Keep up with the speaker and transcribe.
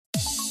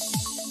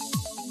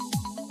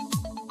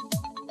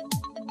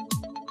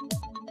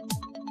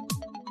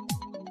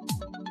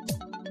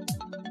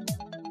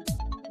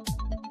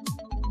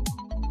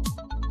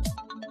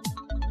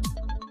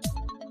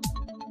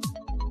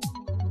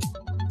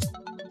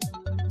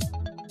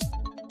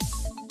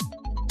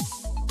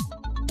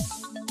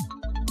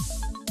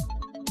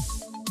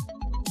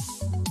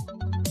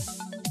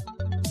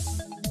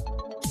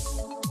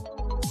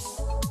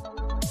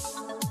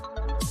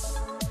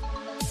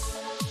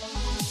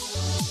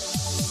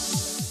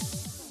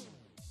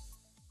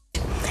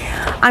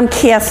I'm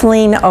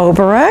Kathleen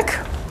Oberek.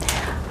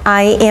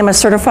 I am a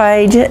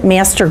certified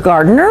master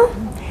gardener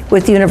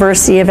with the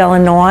University of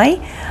Illinois.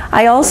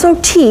 I also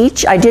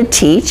teach, I did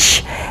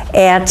teach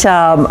at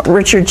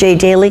Richard J.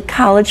 Daley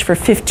College for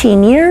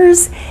 15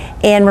 years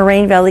and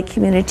Moraine Valley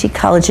Community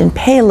College in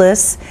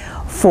Palos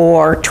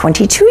for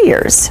 22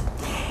 years.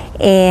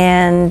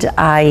 And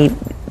I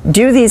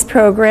do these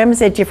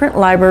programs at different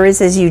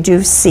libraries, as you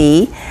do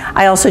see.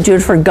 I also do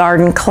it for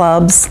garden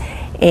clubs,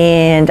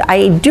 and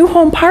I do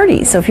home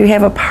parties. So if you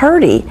have a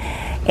party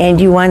and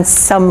you want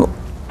some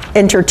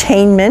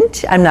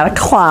entertainment, I'm not a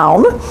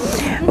clown,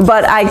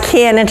 but I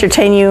can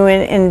entertain you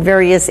in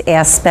various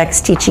aspects,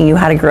 teaching you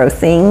how to grow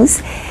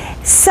things.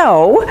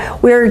 So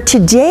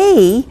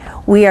today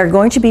we are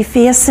going to be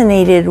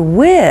fascinated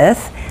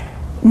with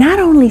not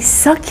only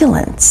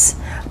succulents,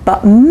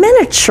 but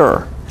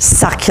miniature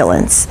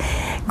succulents,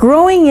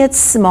 growing it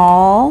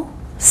smaller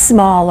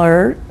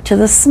to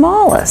the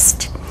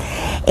smallest.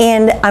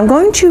 And I'm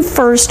going to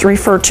first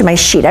refer to my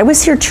sheet. I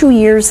was here 2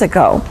 years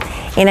ago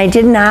and I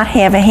did not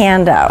have a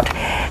handout.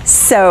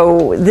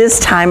 So this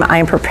time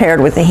I'm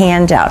prepared with a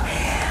handout.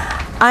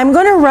 I'm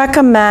going to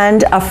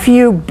recommend a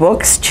few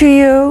books to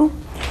you,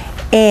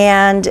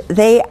 and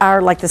they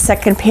are like the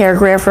second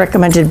paragraph,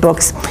 recommended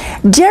books.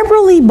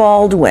 Deborah Lee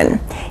Baldwin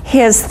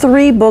has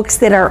 3 books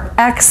that are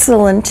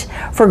excellent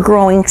for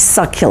growing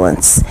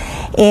succulents.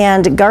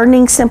 And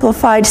Gardening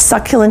Simplified,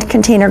 Succulent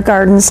Container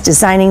Gardens,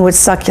 Designing with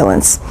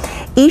Succulents.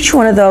 Each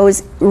one of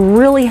those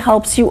really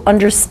helps you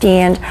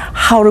understand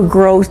how to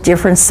grow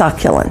different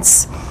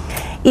succulents,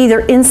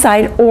 either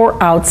inside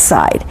or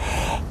outside.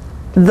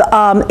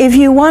 If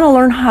you want to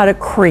learn how to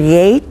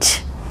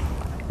create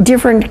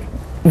different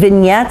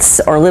vignettes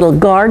or little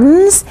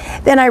gardens,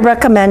 then I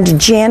recommend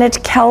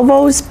Janet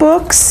Calvo's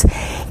books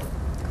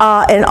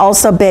and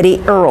also Betty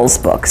Earle's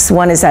books.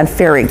 One is on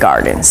fairy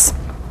gardens.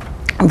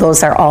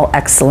 Those are all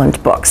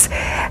excellent books.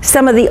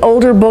 Some of the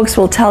older books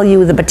will tell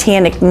you the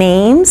botanic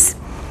names,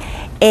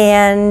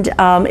 and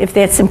if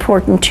that's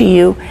important to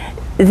you,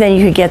 then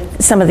you could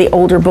get some of the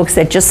older books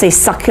that just say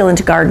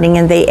succulent gardening,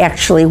 and they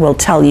actually will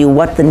tell you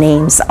what the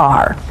names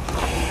are.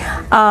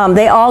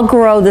 They all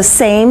grow the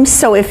same,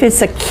 so if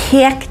it's a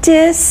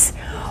cactus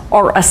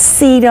or a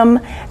sedum,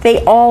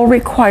 they all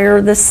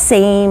require the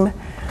same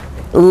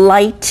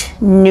light,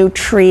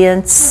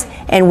 nutrients,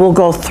 and we'll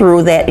go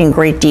through that in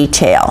great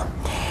detail.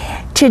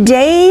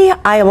 Today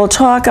I will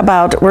talk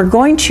about,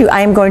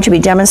 I am going to be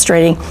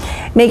demonstrating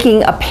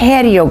making a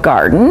patio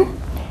garden,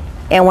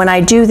 and when I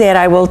do that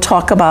I will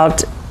talk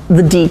about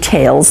the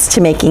details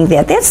to making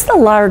that. That's the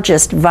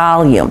largest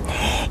volume.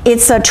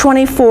 It's a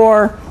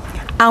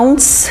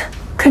 24-ounce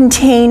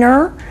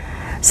container,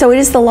 so it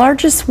is the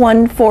largest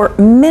one for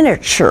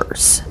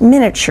miniatures.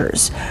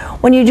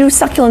 When you do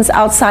succulents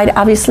outside,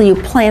 obviously you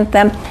plant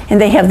them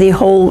and they have the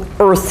whole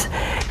earth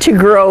to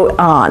grow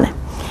on.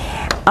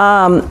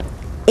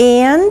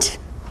 And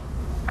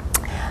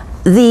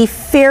the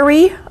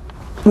fairy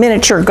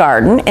miniature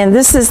garden, and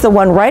this is the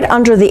one right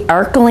under the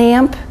arc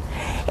lamp,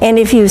 and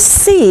if you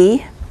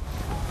see,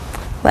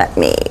 let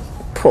me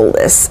pull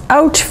this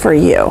out for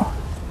you.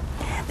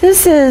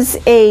 This is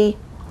a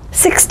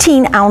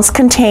 16-ounce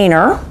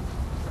container,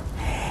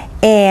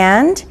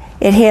 and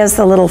it has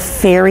the little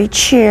fairy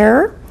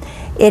chair.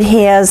 It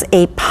has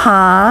a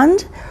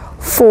pond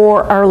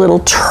for our little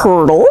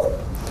turtle,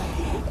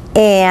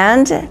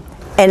 and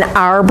an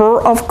arbor,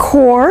 of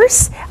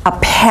course, a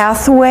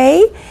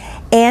pathway,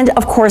 and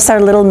of course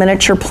our little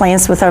miniature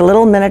plants with our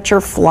little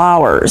miniature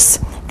flowers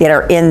that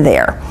are in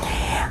there.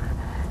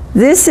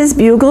 This is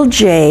bugle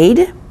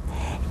jade,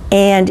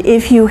 and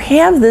if you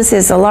have this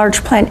as a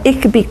large plant,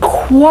 it could be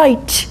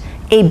quite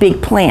a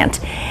big plant.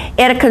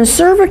 At a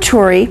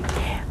conservatory,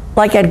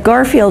 like at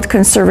Garfield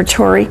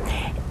Conservatory,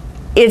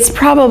 it's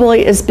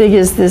probably as big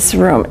as this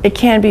room. It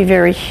can be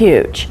very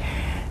huge.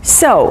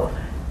 So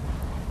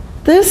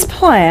this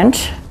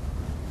plant,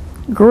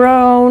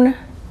 grown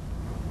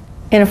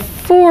in a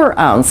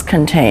 4-ounce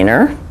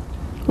container,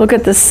 look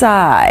at the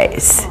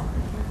size.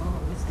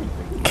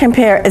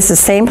 It's the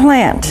same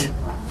plant.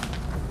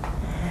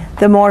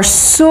 The more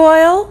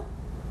soil,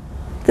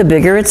 the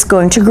bigger it's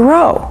going to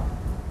grow.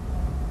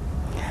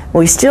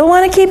 We still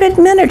want to keep it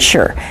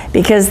miniature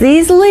because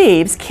these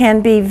leaves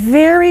can be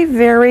very,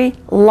 very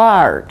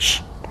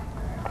large.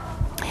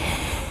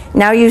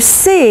 Now you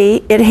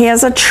see it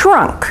has a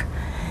trunk,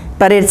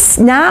 but it's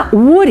not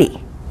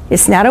woody.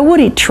 It's not a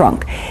woody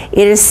trunk.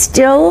 It is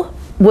still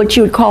what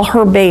you would call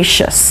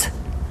herbaceous.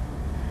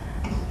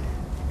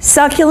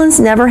 Succulents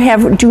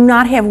do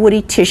not have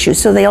woody tissue,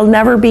 so they'll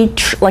never be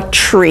like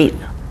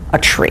a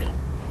tree.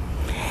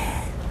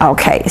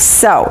 Okay,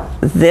 so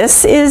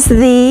this is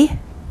the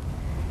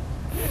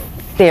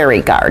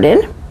fairy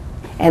garden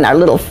and our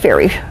little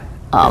fairy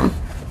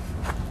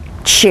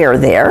chair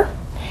there.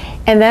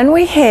 And then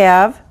we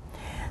have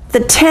the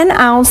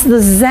 10-ounce, the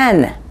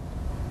Zen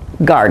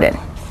garden.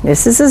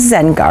 This is a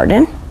Zen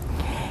garden,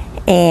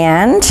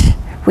 and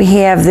we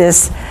have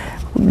this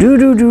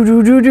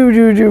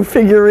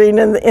figurine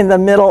in the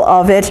middle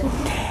of it.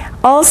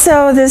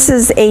 Also, this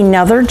is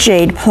another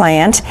jade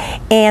plant,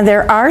 and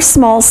there are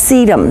small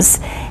sedums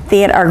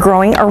that are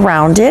growing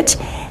around it.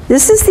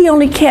 This is the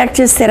only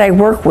cactus that I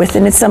work with,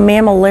 and it's a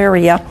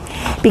mammillaria,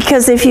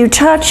 because if you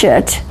touch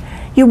it,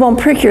 you won't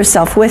prick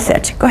yourself with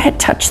it. Go ahead,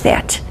 touch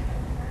that.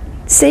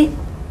 See?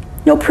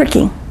 No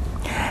pricking.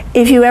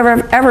 If you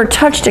ever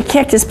touched a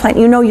cactus plant,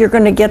 you know you're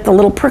going to get the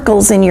little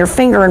prickles in your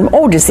finger, and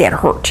oh, does that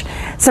hurt.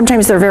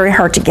 Sometimes they're very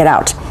hard to get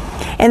out.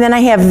 And then I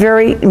have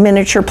very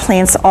miniature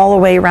plants all the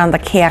way around the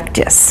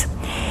cactus.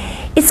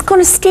 It's going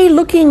to stay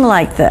looking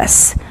like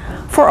this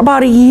for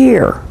about a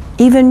year,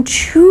 even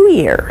 2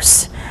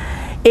 years.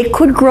 It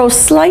could grow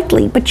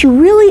slightly, but you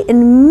really,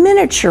 in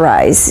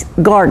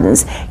miniaturized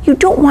gardens, you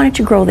don't want it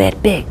to grow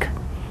that big.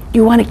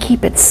 You want to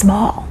keep it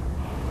small.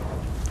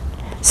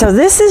 So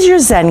this is your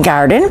Zen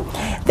garden.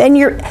 Then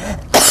your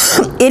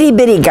itty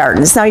bitty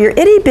gardens. Now your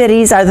itty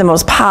bitties are the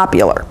most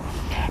popular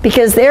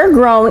because they're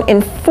grown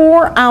in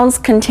 4-ounce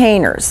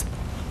containers.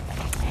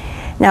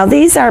 Now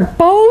these are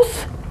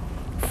both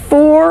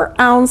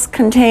 4-ounce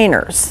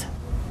containers,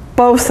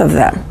 both of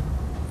them,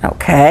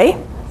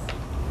 okay?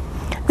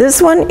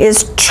 This one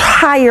is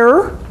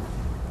higher,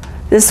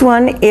 this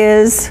one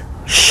is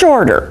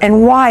shorter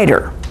and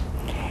wider.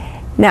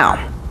 Now,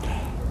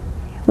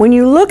 when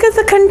you look at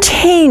the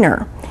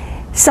container,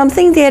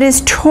 something that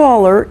is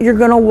taller, you're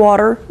going to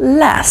water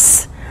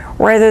less,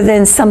 rather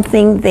than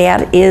something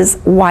that is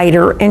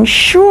wider and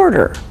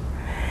shorter.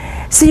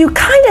 So you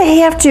kind of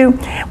have to,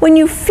 when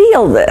you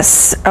feel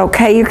this,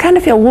 okay, you kind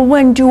of feel, well,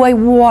 when do I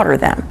water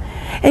them?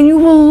 And you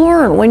will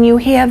learn when you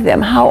have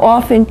them how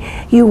often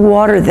you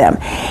water them.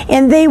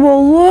 And they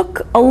will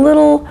look a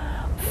little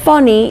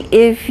funny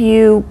if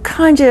you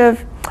kind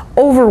of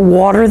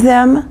overwater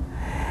them,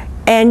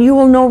 and you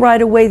will know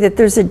right away that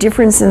there's a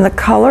difference in the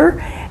color,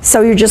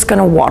 so you're just going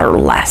to water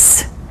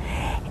less.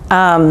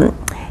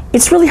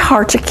 It's really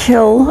hard to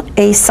kill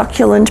a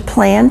succulent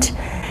plant,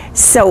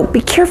 so be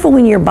careful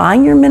when you're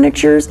buying your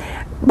miniatures.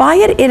 Buy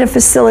it in a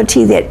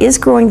facility that is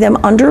growing them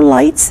under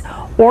lights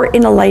or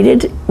in a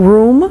lighted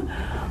room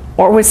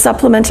or with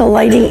supplemental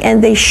lighting,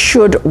 and they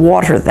should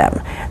water them.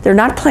 They're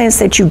not plants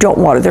that you don't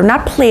water. They're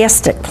not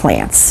plastic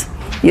plants.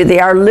 They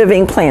are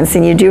living plants,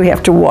 and you do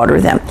have to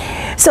water them.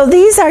 So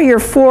these are your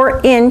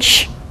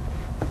 4-inch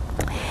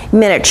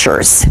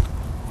miniatures,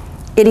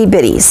 itty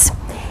bitties.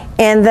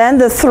 And then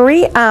the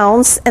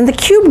 3-ounce and the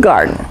cube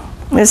garden.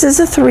 This is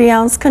a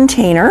 3-ounce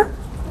container,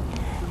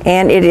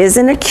 and it is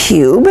in a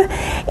cube.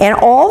 And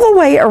all the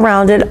way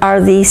around it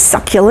are the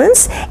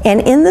succulents,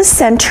 and in the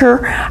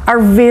center are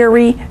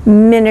very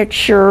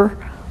miniature,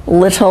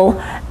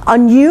 little,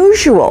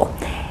 unusual.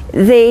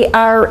 They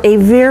are a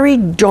very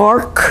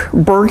dark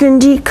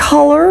burgundy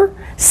color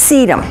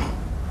sedum.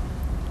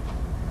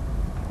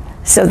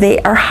 So they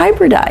are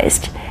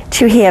hybridized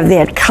to have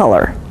that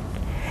color.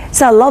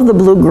 So I love the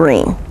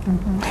blue-green.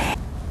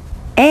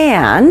 Mm-hmm.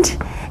 And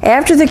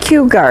after the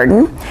cube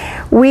garden,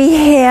 we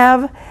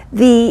have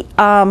the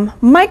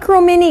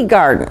micro mini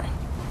garden.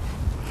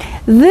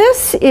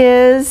 This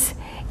is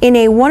in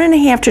a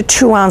 1.5 to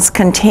 2-ounce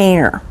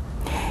container.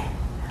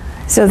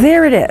 So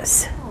there it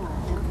is.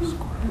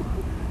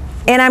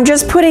 And I'm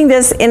just putting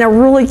this in a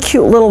really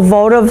cute little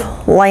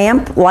votive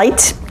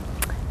light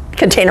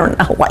container,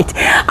 not light.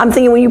 I'm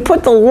thinking when you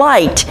put the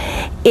light,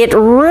 it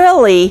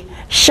really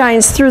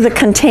shines through the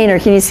container.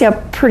 Can you see how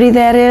pretty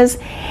that is?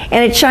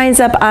 And it shines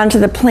up onto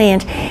the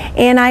plant.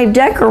 And I've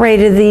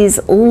decorated these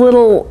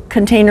little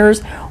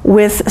containers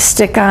with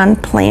stick-on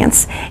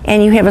plants.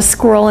 And you have a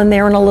squirrel in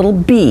there and a little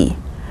bee.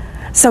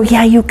 So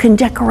yeah, you can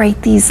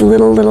decorate these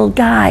little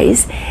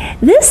guys.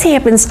 This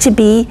happens to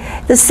be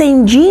the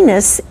same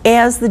genus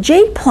as the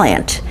jade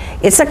plant.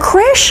 It's a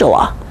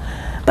crashula,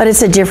 but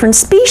it's a different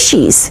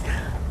species,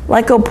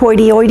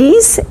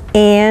 Lycopoidioides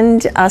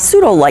and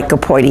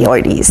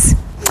Pseudo-Lycopoidioides.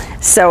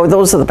 So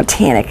those are the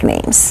botanic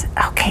names.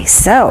 Okay,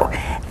 so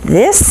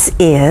this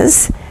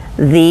is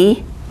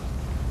the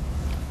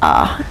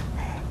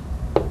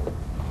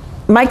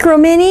micro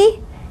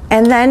mini,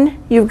 and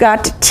then you've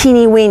got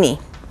teeny weeny.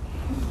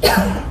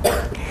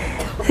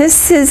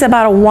 This is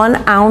about a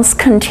 1-ounce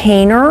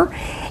container,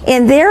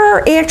 and there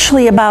are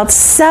actually about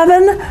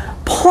 7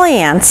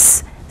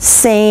 plants,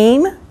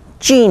 same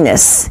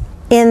genus,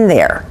 in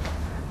there.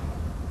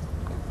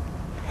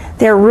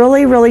 They're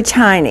really, really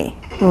tiny,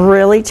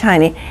 really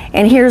tiny.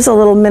 And here's a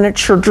little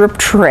miniature drip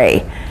tray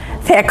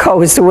that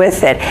goes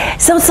with it.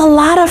 So it's a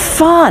lot of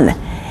fun,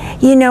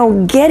 you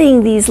know,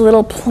 getting these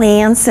little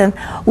plants and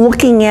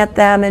looking at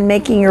them and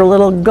making your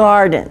little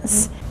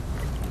gardens.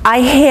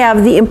 I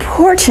have the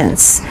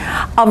importance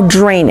of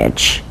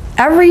drainage.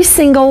 Every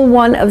single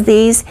one of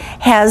these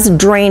has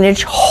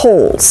drainage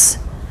holes.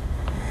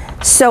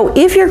 So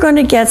if you're going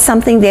to get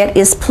something that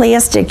is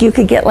plastic, you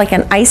could get like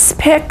an ice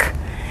pick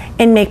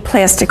and make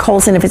plastic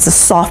holes in if it's a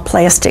soft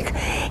plastic.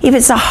 If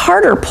it's a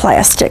harder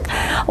plastic,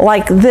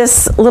 like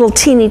this little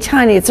teeny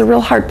tiny, it's a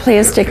real hard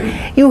plastic,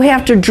 you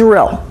have to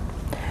drill.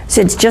 So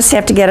you just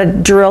have to get a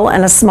drill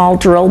and a small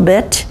drill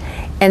bit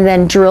and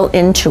then drill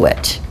into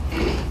it.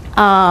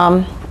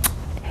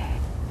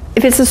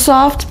 If it's a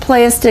soft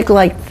plastic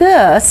like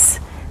this,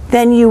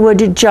 then you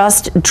would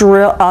just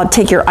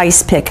take your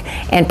ice pick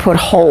and put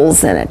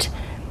holes in it.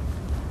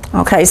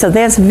 Okay, so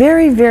that's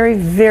very, very,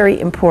 very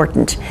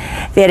important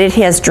that it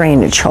has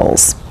drainage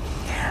holes.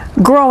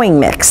 Growing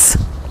mix.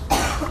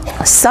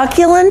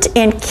 Succulent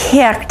and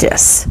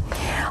cactus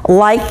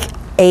like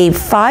a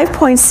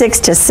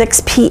 5.6 to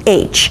 6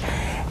 pH.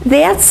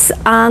 That's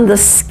on the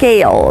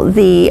scale.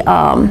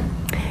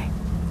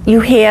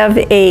 You have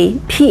a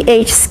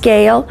pH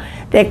scale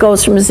that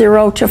goes from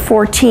 0 to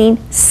 14.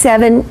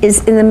 7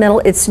 is in the middle,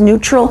 it's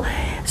neutral.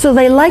 So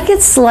they like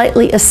it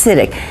slightly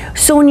acidic.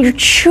 So when you're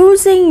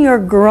choosing your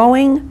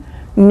growing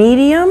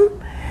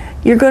medium,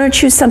 you're going to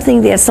choose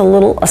something that's a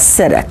little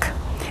acidic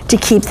to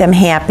keep them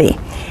happy.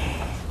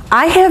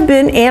 I have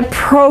been at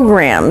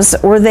programs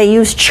where they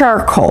use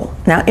charcoal.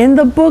 Now in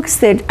the books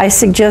that I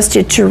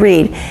suggested to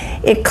read,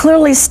 it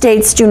clearly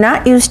states do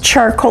not use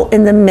charcoal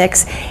in the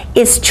mix.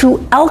 It's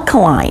too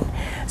alkaline.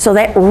 So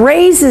that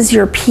raises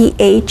your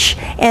pH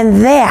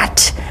and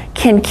that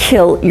can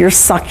kill your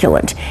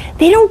succulent.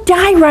 They don't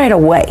die right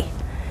away.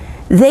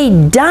 They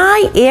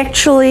die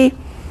actually,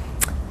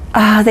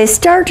 they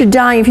start to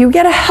die if you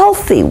get a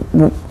healthy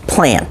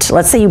plant.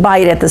 Let's say you buy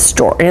it at the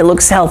store and it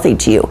looks healthy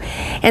to you,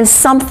 and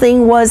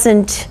something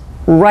wasn't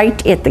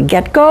right at the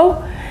get-go,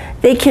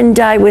 they can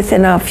die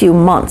within a few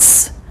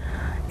months.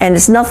 And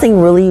it's nothing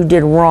really you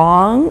did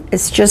wrong.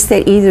 It's just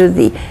that either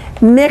the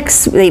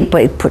mix, they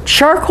put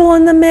charcoal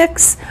in the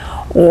mix,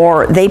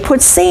 or they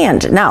put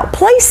sand. Now,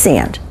 play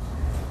sand.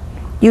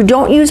 You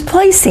don't use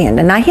play sand,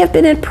 and I have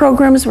been at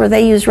programs where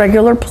they use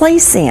regular play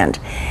sand.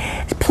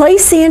 Play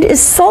sand is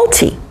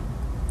salty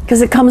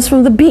because it comes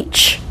from the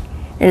beach,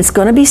 and it's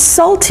going to be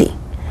salty.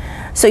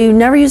 So you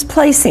never use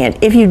play sand.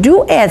 If you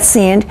do add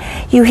sand,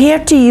 you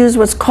have to use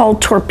what's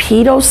called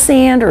torpedo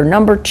sand or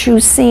number 2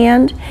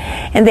 sand,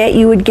 and that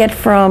you would get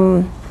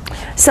from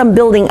some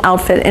building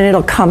outfit, and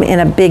it'll come in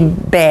a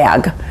big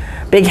bag,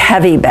 big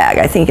heavy bag.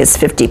 I think it's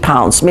 50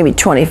 pounds, maybe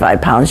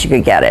 25 pounds you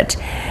could get it.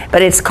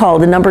 But it's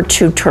called the number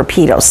 2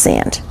 torpedo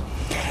sand.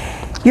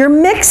 Your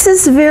mix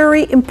is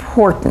very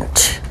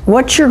important,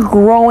 what you're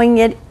growing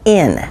it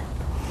in.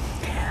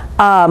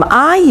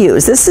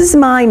 This is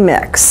my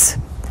mix,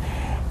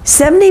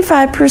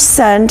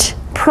 75%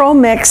 Pro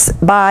Mix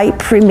by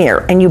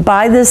Premier, and you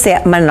buy this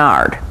at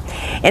Menard.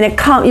 And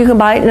you can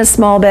buy it in a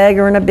small bag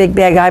or in a big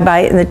bag. I buy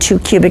it in the 2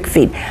 cubic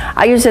feet.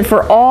 I use it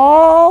for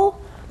all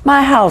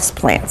my house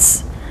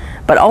plants,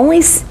 but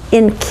only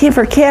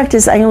for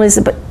cactus I only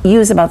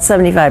use about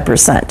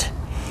 75%.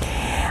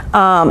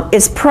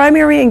 Its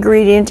primary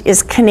ingredient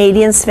is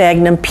Canadian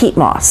sphagnum peat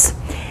moss.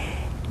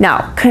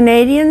 Now,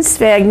 Canadian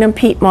sphagnum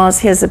peat moss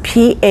has a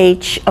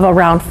pH of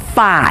around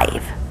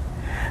 5,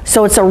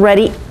 so it's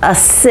already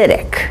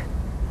acidic.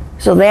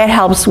 So that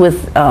helps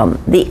with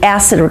the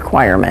acid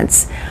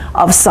requirements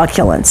of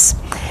succulents.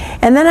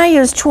 And then I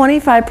use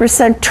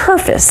 25%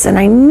 turfus, and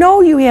I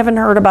know you haven't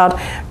heard about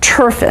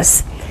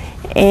turfus,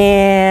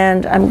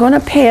 and I'm going to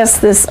pass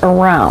this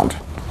around.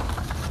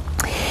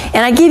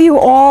 And I give you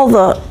all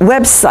the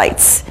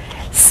websites,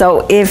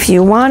 so if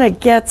you want to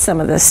get some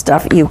of this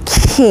stuff, you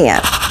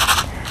can.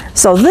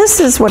 So this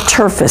is what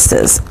turfus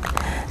is.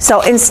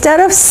 So instead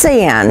of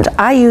sand,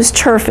 I use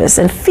turfus,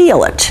 and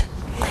feel it.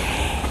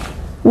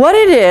 What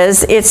it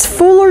is, it's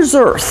Fuller's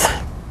earth.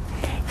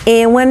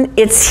 And when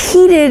it's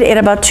heated at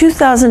about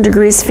 2,000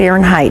 degrees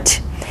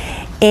Fahrenheit,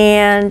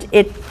 and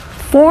it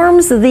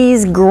forms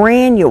these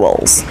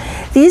granules.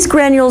 These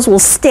granules will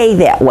stay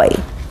that way.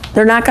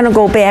 They're not going to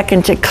go back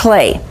into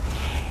clay.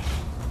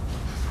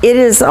 It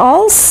is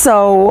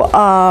also,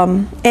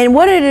 and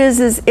what it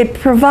is it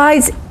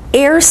provides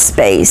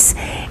airspace,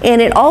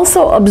 and it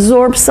also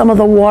absorbs some of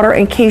the water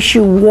in case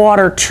you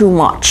water too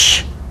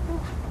much.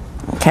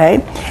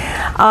 Okay.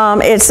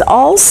 It's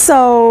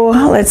also,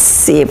 let's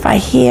see if I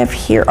have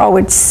here, oh,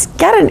 it's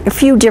got a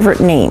few different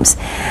names,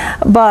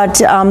 but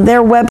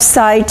their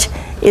website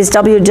is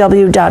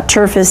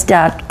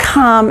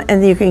www.turfus.com,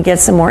 and you can get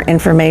some more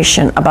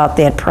information about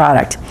that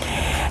product.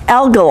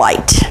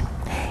 Algalite.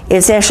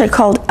 It's actually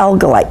called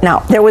Algalite.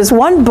 Now, there was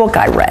one book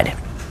I read,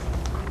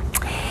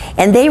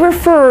 and they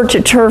referred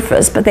to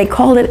turfus, but they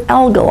called it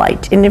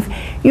Algalite. And if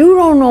you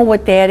don't know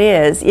what that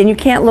is, and you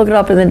can't look it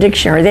up in the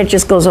dictionary, that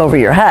just goes over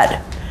your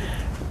head.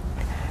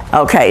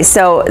 Okay,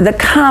 so the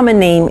common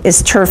name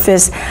is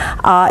turfus.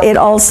 It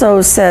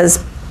also says,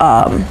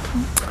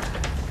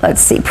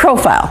 let's see,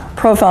 profile.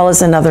 Profile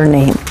is another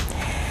name.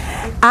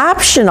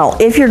 Optional,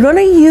 if you're going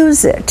to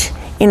use it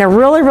in a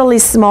really, really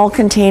small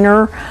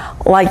container,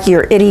 like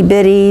your itty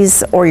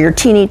bitties or your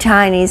teeny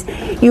tinies,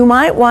 you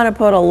might want to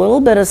put a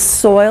little bit of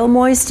soil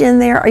moist in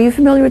there. Are you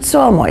familiar with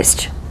soil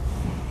moist?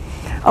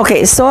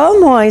 Okay, soil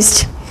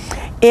moist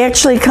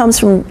actually comes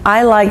from,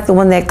 I like the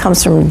one that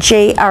comes from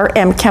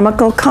JRM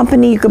Chemical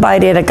Company. You could buy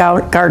it at a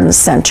garden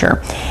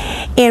center.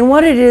 And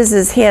what it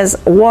is has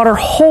water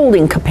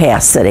holding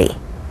capacity.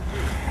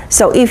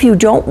 So if you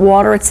don't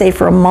water it, say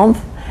for a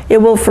month, it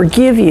will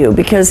forgive you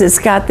because it's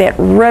got that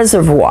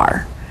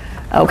reservoir.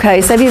 Okay,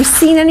 so have you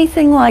seen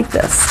anything like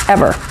this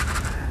ever?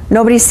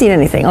 Nobody's seen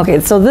anything. Okay,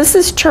 so this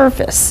is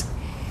turfus.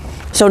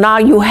 So now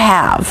you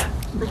have.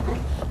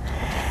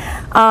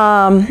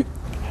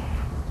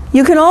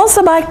 You can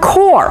also buy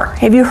core.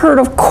 Have you heard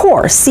of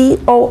core?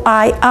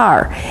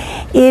 C-O-I-R.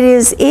 It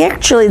is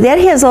actually, that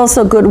has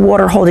also good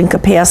water holding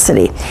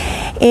capacity.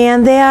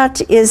 And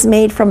that is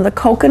made from the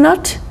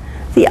coconut,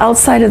 the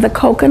outside of the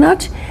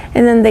coconut,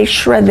 and then they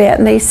shred that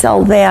and they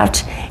sell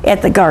that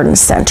at the garden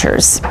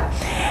centers.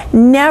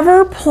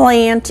 Never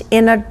plant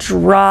in a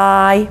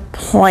dry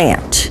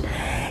plant.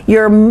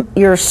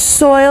 Your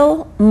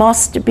soil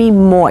must be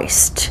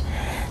moist.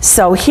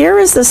 So here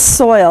is the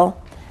soil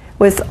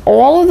with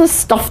all of the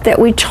stuff that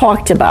we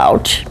talked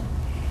about,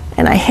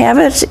 and I have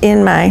it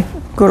in my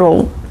good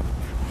old,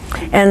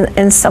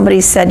 and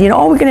somebody said, you know,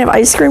 oh, we're gonna have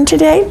ice cream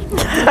today?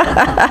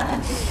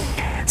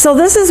 So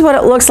this is what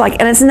it looks like,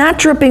 and it's not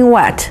dripping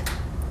wet,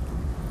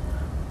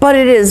 but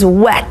it is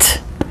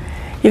wet.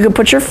 You could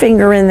put your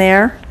finger in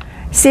there.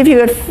 See if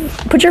you could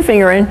put your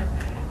finger in.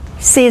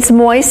 See, it's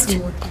moist.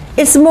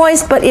 It's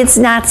moist, but it's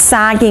not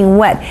sogging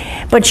wet.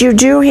 But you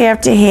do have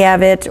to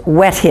have it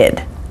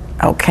wetted,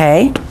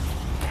 okay?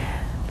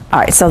 All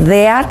right, so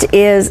that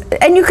is,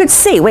 and you could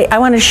see, wait, I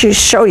want to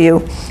show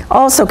you.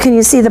 Also, can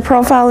you see the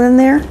profile in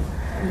there?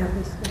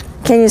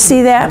 Can you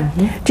see that?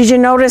 Mm-hmm. Did you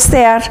notice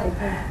that?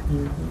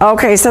 Mm-hmm.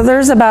 Okay, so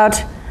there's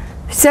about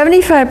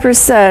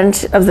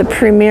 75% of the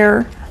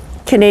Premier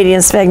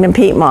Canadian Sphagnum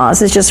peat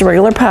moss is just a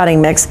regular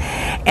potting mix,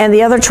 and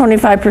the other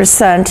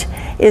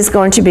 25% is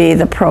going to be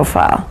the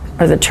profile,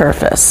 or the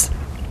turfus.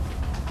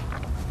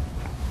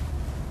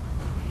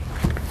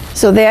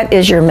 So that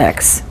is your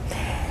mix.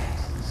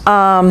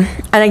 And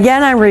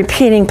again, I'm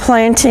repeating,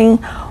 planting,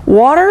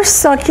 water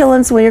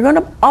succulents when you're going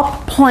to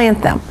up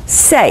plant them.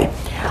 Say,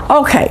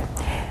 okay,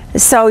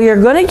 so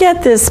you're going to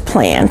get this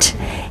plant,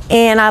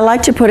 and I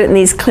like to put it in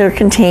these clear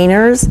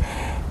containers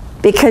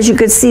because you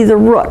could see the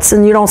roots,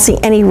 and you don't see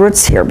any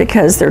roots here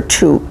because they're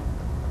too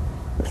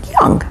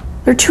young.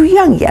 They're too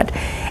young yet.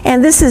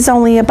 And this is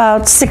only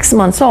about 6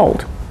 months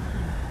old,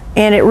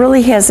 and it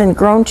really hasn't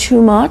grown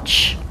too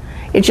much.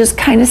 It just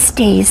kind of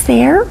stays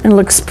there and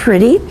looks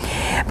pretty.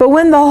 But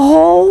when the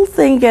whole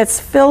thing gets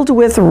filled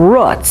with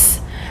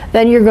roots,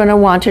 then you're going to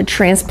want to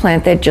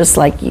transplant that just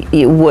like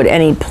you would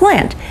any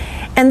plant.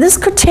 And this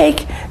could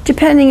take,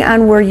 depending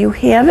on where you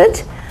have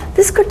it,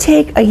 this could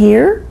take a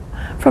year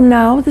from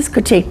now, this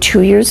could take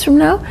 2 years from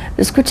now,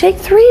 this could take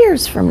 3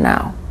 years from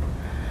now.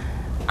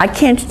 I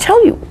can't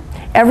tell you.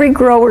 Every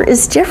grower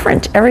is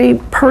different.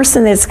 Every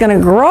person that's going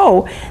to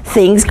grow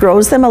things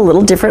grows them a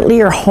little differently.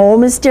 Your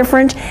home is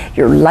different.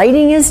 Your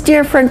lighting is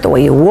different. The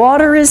way you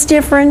water is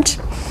different.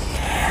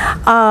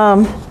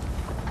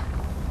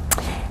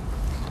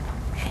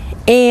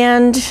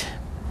 And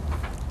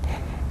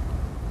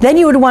then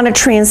you would want to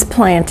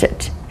transplant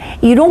it.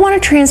 You don't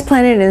want to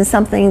transplant it in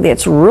something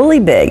that's really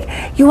big.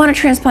 You want to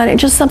transplant it in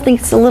just something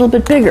that's a little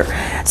bit bigger.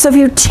 So if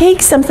you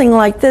take something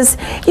like this,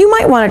 you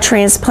might want to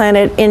transplant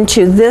it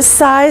into this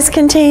size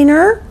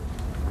container,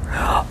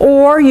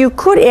 or you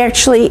could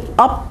actually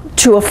up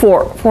to a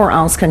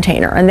 4-ounce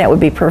container, and that would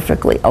be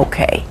perfectly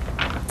okay.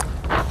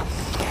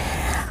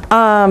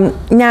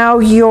 Now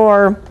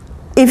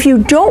if you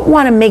don't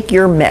want to make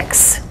your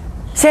mix,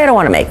 say I don't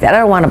want to make that, I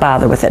don't want to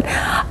bother with it.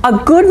 A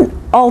good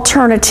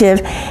alternative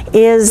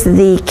is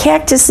the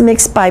Cactus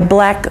Mix by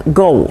Black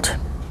Gold.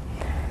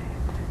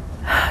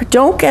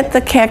 Don't get the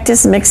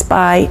Cactus Mix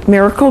by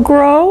Miracle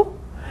Grow,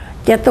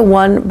 get the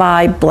one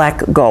by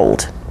Black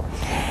Gold.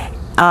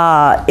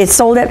 It's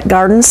sold at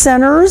garden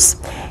centers.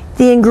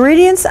 The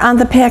ingredients on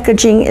the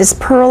packaging is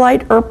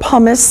perlite or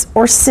pumice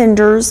or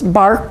cinders,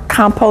 bark,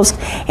 compost,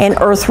 and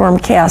earthworm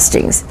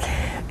castings.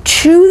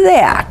 To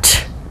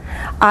that,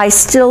 I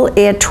still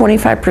add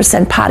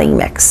 25% potting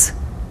mix.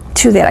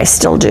 To that I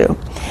still do.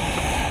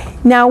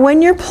 Now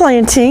when you're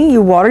planting,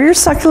 you water your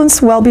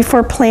succulents well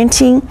before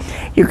planting.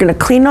 You're going to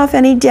clean off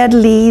any dead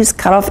leaves,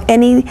 cut off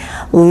any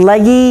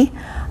leggy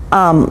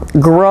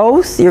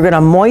growth. You're going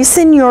to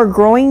moisten your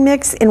growing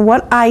mix, and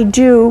what I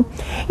do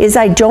is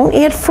I don't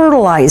add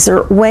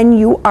fertilizer when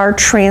you are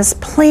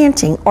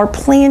transplanting or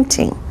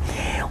planting.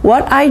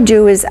 What I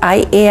do is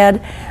I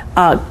add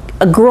a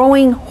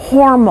growing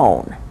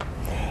hormone,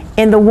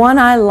 and the one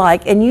I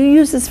like, and I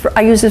use this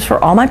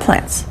for all my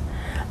plants,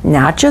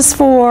 not just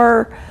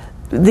for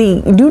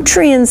the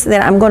nutrients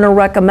that I'm going to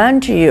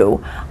recommend to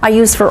you. I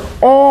use for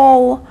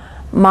all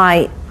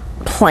my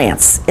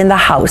plants in the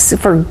house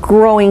for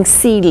growing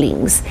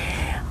seedlings.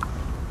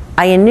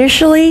 I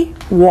initially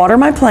water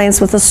my plants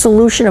with a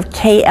solution of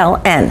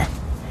KLN,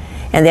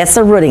 and that's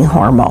a rooting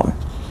hormone.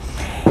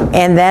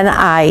 And then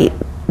I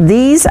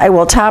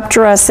will top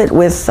dress it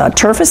with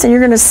turfus, and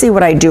you're going to see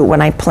what I do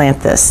when I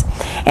plant this.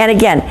 And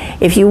again,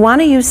 if you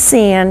want to use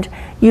sand,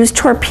 use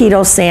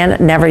torpedo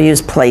sand, never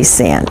use play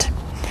sand.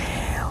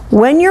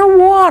 When you're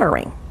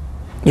watering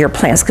your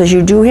plants, because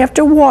you do have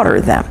to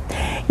water them,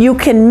 you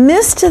can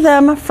mist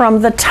them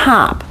from the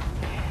top.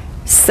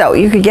 So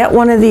you could get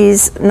one of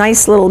these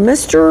nice little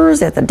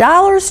misters at the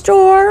dollar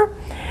store,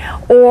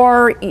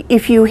 or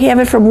if you have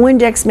it from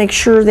Windex, make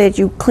sure that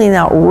you clean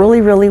out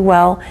really, really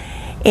well.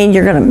 and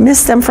you're going to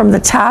mist them from the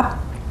top,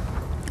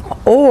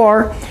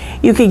 or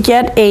you could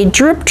get a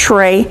drip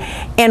tray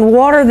and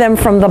water them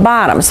from the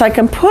bottom. So I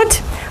can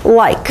put,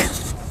 like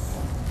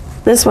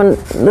this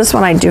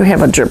one I do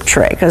have a drip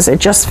tray because it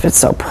just fits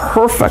so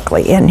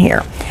perfectly in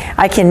here.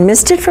 I can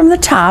mist it from the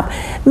top.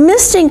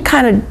 Misting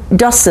kind of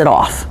dusts it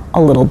off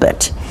a little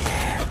bit,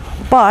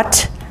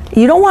 but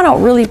you don't want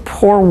to really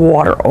pour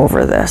water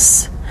over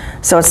this.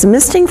 So it's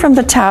misting from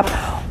the top,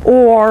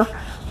 or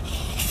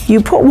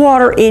you put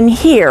water in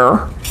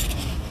here,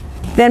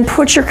 then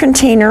put your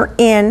container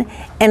in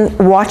and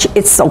watch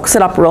it soaks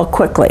it up real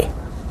quickly.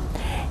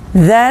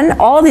 Then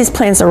all these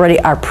plants already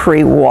are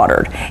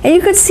pre-watered. And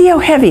you can see how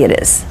heavy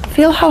it is.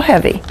 Feel how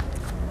heavy.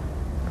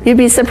 You'd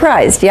be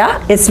surprised,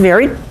 yeah? It's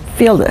very,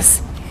 feel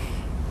this.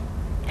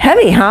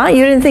 Heavy, huh?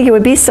 You didn't think it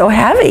would be so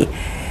heavy.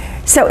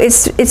 So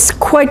it's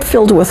quite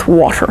filled with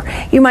water.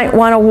 You might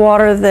want to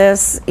water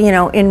this, you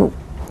know,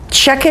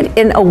 check it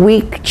in a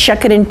week,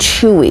 check it in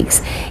 2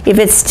 weeks. If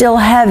it's still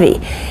heavy,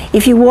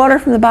 if you water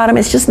from the bottom,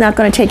 it's just not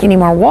going to take any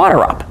more water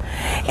up.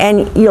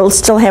 And you'll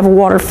still have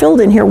water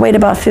filled in here. Wait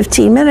about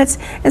 15 minutes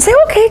and say,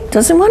 okay,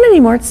 doesn't want any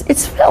more.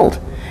 It's filled.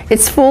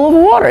 It's full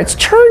of water. It's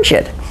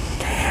turgid.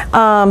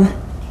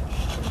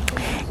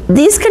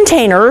 These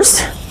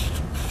containers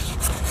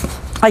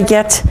I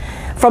get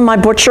from my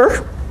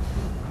butcher.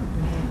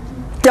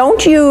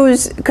 Don't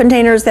use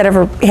containers that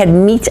ever had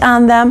meat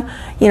on them.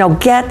 You know,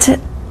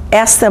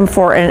 ask them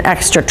for an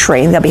extra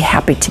tray and they'll be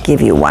happy to give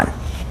you one.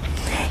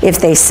 If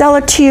they sell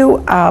it to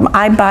you,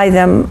 I buy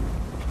them,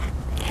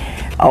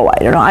 I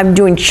don't know, I'm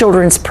doing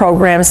children's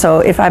programs, so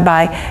if I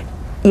buy,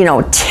 you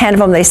know, 10 of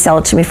them, they sell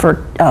it to me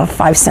for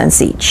 5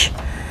 cents each,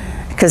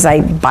 because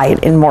I buy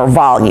it in more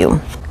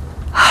volume.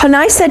 And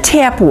I said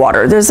tap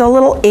water. There's a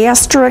little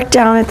asterisk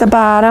down at the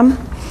bottom.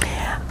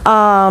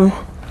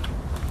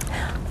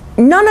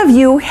 None of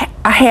you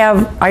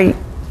are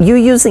you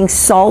using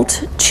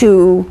salt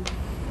to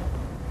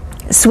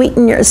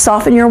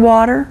soften your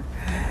water?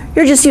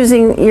 You're just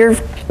using your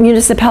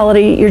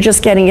municipality, you're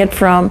just getting it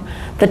from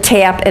the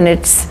tap and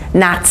it's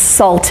not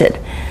salted.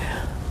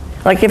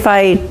 Like if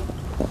I,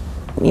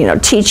 you know,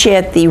 teach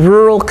at the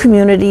rural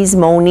communities,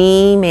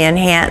 Moni,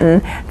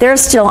 Manhattan, they're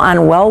still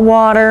on well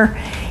water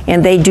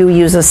and they do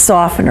use a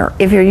softener.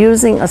 If you're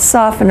using a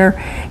softener,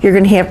 you're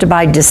going to have to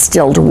buy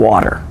distilled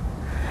water.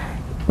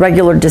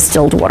 Regular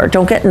distilled water.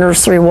 Don't get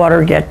nursery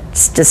water, get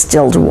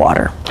distilled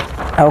water.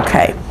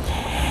 Okay.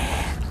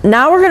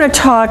 Now we're going to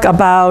talk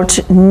about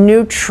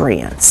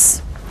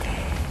nutrients.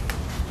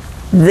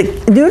 The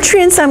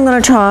nutrients I'm going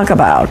to talk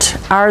about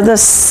are the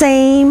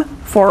same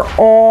for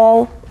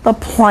all the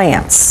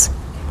plants.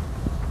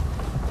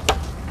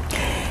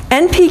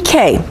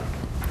 NPK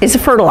is a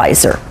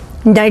fertilizer.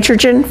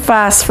 Nitrogen,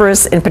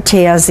 phosphorus, and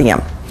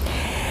potassium.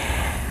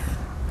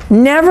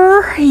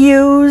 Never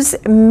use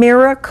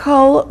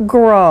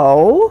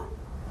Miracle-Gro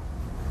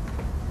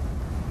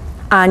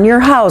on your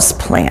house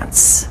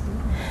plants.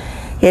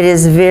 It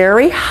is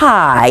very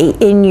high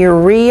in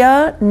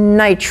urea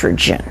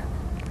nitrogen.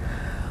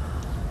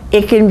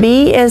 It can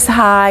be as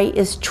high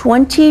as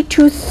 20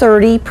 to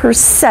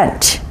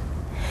 30%.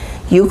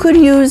 You could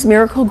use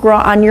Miracle-Gro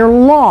on your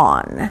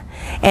lawn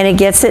and it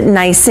gets it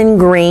nice and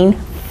green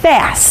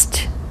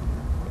fast.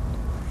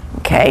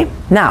 Okay,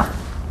 now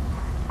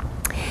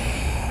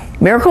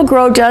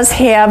Miracle-Gro does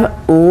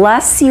have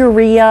less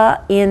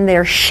urea in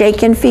their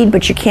shake and feed,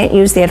 but you can't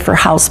use that for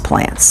house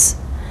plants.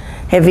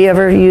 Have you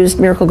ever used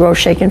Miracle-Gro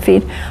shake and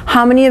feed?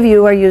 How many of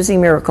you are using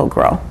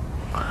Miracle-Gro? All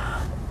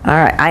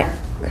right,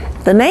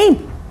 the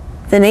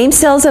name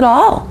sells it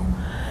all.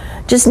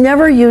 Just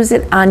never use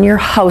it on your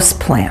house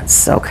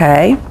plants,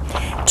 okay?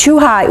 Too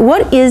high.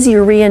 What is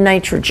urea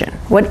nitrogen?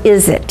 What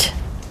is it?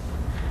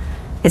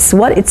 It's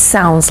what it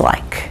sounds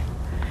like.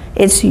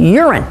 It's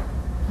urine.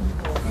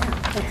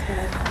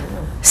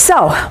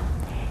 So,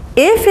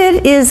 if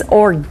it is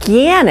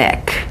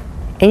organic,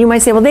 and you might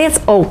say, well,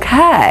 that's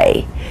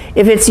okay.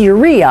 If it's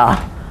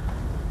urea,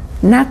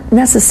 not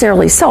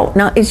necessarily so.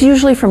 Now, it's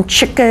usually from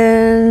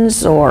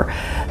chickens or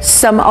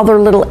some other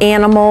little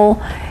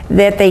animal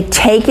that they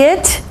take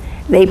it,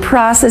 they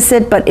process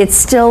it, but it's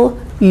still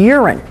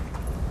urine.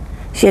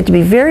 So you have to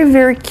be very,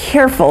 very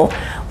careful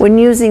when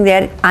using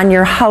that on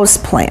your house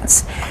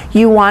plants.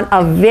 You want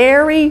a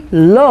very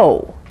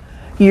low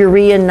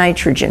urea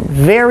nitrogen,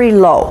 very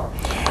low.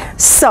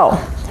 So,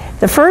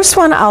 the first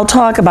one I'll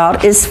talk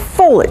about is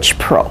Foliage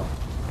Pro.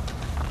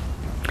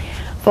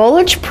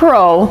 Foliage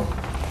Pro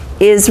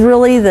is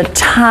really the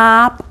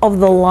top of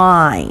the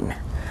line.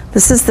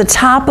 This is the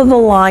top of the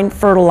line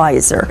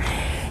fertilizer.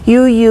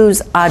 You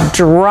use a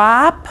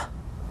drop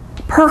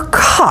per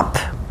cup.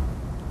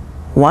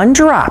 1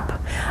 drop.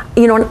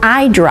 You know, an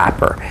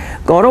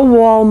eyedropper. Go to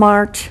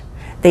Walmart.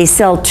 They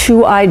sell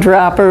 2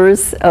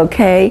 eyedroppers,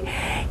 okay,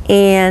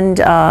 and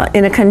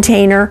in a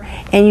container,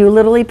 and you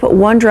literally put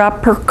 1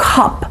 drop per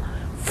cup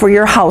for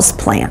your house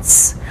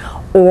plants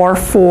or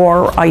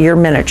for your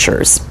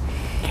miniatures.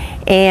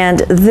 And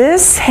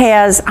this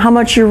has how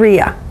much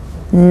urea?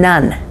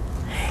 None.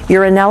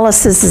 Your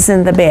analysis is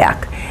in the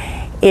back.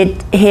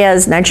 It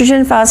has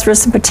nitrogen,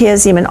 phosphorus, and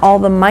potassium, and all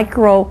the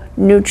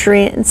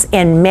micronutrients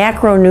and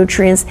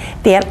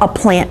macronutrients that a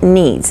plant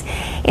needs.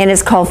 And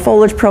it's called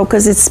Foliage Pro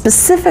because it's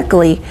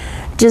specifically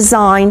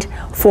designed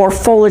for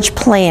foliage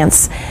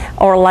plants,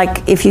 or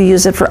like if you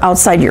use it for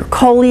outside your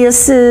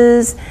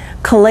coleuses,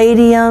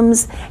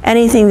 caladiums,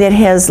 anything that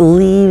has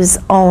leaves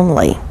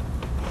only.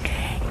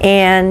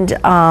 And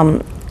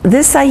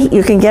this size,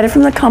 you can get it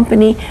from the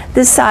company.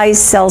 This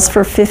size sells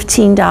for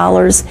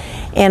 $15,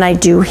 and I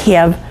do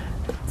have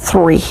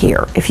 3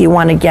 here if you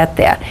want to get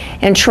that,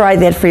 and try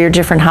that for your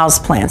different house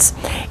plants.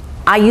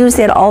 I use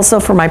that also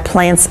for my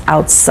plants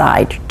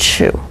outside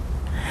too,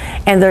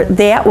 and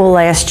that will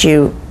last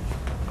you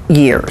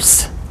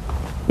years.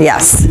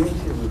 Yes.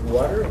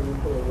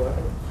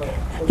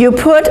 You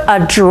put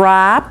a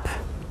drop.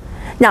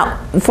 Now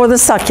for the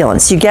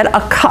succulents, you get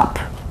a cup,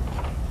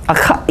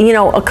 you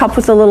know, a cup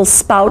with a little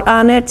spout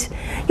on it.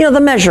 You know,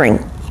 the measuring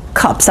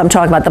cups I'm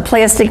talking about, the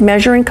plastic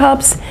measuring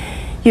cups.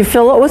 You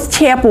fill it with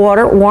tap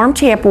water, warm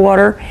tap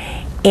water,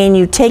 and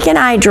you take an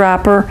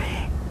eyedropper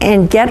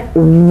and get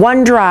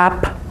 1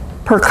 drop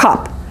per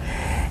cup.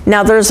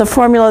 Now there's a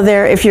formula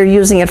there if you're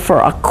using it for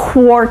a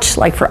quart,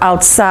 like for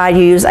outside,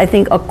 you use, I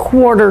think, a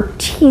 1/4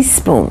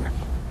 teaspoon.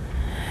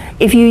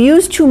 If you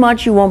use too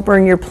much, you won't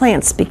burn your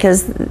plants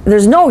because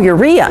there's no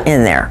urea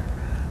in there.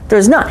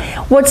 There's not.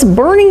 What's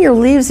burning your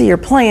leaves of your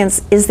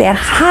plants is that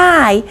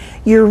high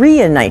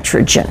urea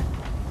nitrogen.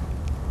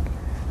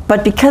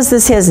 But because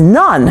this has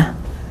none,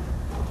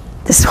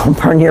 this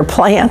won't burn your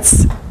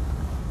plants.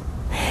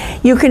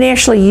 You can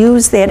actually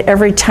use that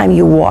every time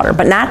you water,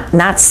 but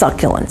not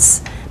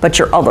succulents, but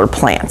your other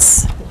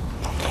plants.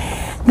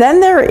 Then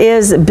there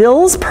is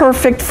Bill's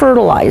Perfect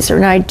Fertilizer.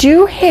 Now I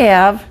do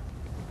have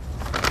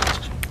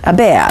a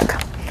bag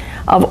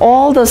of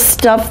all the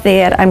stuff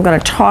that I'm going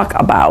to talk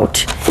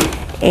about,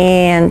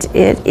 and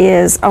it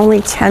is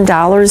only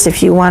 $10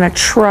 if you want to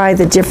try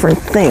the different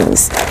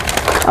things.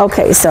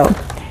 Okay, so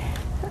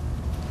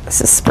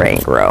this is Spray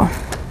and Grow.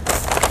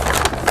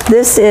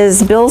 This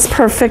is Bill's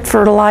Perfect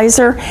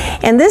Fertilizer,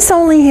 and this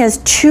only has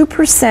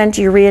 2%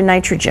 urea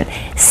nitrogen.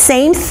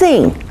 Same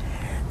thing.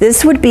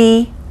 This would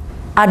be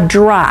a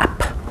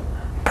drop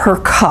per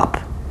cup.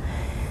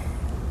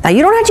 Now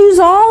you don't have to use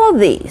all of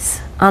these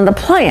on the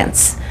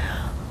plants,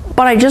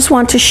 but I just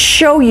want to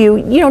show you,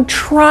 you know,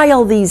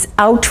 trial these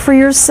out for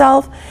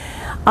yourself.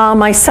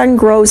 My son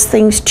grows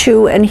things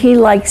too, and he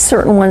likes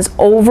certain ones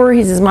over.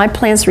 He says my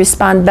plants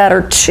respond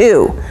better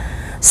to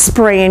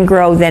Spray and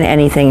Grow than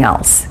anything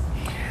else.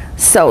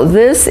 So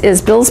this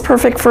is Bill's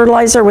Perfect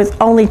Fertilizer with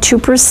only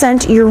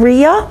 2%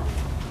 urea.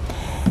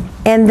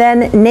 And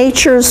then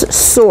Nature's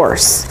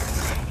Source.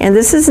 And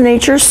this is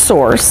Nature's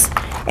Source.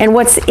 And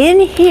what's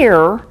in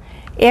here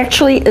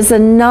actually is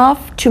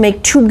enough to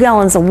make 2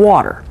 gallons of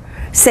water.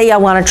 Say I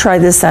want to try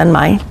this on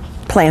my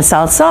plants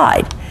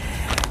outside.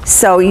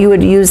 So you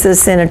would use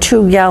this in a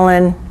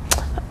 2-gallon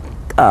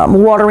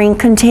watering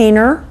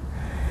container.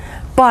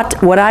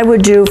 But what I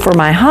would do for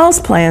my house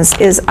plants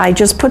is I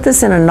just put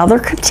this in another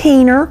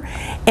container,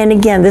 and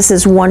again, this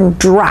is 1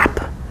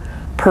 drop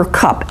per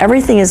cup.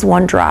 Everything is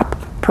 1 drop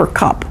per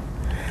cup.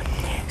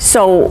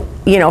 So,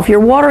 you know, if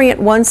you're watering it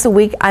once a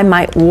week, I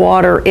might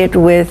water it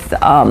with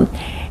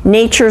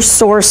Nature's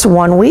Source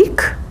 1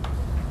 week,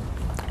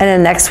 and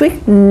then next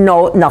week,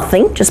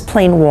 nothing, just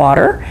plain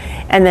water.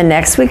 And then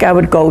next week I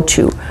would go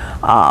to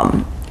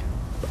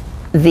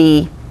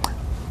the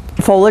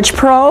Foliage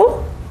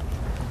Pro,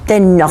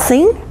 then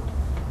nothing.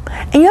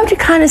 And you have to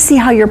kind of see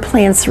how your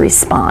plants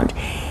respond.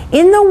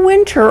 In the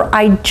winter,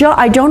 I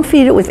don't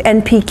feed it with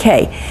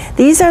NPK.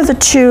 These are the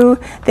 2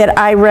 that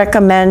I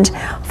recommend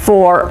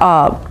for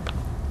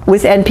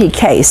with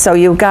NPK. So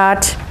you've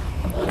got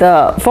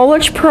the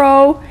Foliage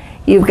Pro,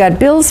 you've got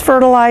Bill's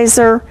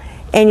Fertilizer,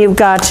 and you've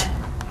got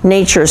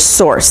Nature's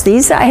Source.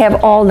 These I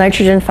have all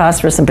nitrogen,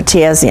 phosphorus, and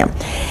potassium.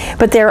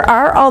 But there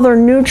are other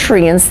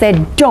nutrients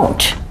that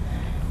don't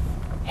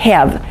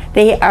have.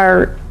 They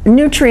are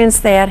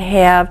nutrients that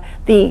have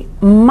the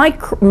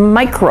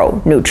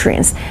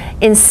micronutrients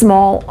in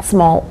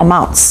small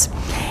amounts,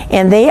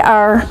 and they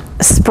are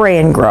Spray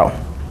and Grow.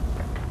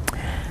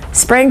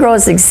 Spray and Grow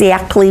is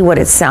exactly what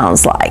it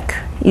sounds like.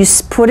 You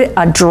put it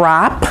a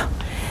drop.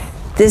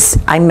 This,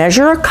 I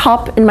measure a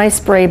cup in my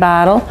spray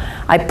bottle,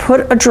 I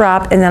put a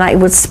drop, and then I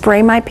would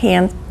spray my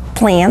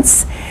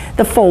plants,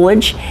 the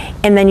foliage,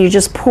 and then you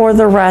just pour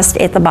the rest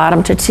at the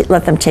bottom to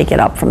let them take it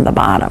up from the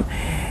bottom.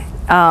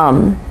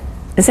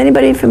 Is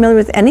anybody familiar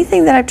with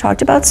anything that I've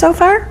talked about so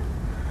far?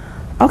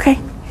 Okay.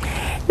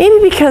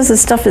 Maybe because the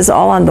stuff is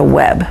all on the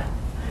web.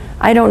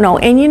 I don't know.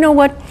 And you know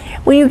what?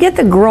 When you get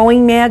the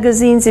growing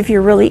magazines, if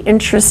you're really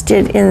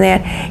interested in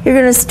that, you're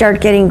going to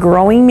start getting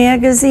growing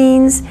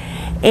magazines,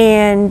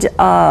 and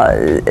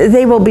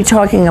they will be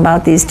talking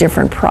about these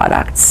different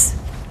products.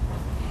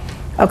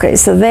 Okay,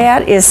 so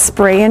that is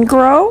Spray and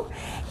Grow.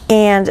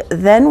 And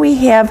then we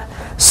have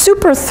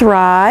Super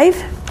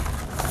Thrive.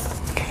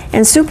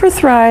 And Super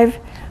Thrive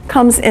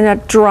comes in a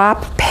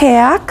drop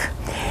pack,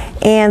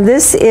 and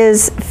this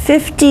is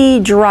 50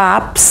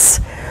 drops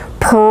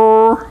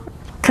per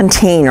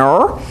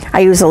container. I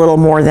use a little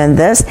more than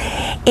this.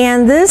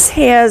 And this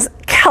has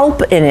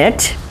kelp in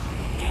it.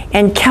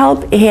 And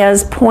kelp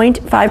has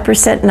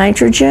 0.5%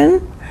 nitrogen,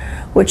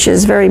 which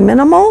is very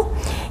minimal.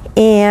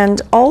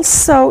 And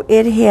also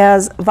it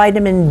has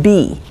vitamin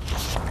B.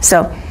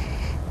 So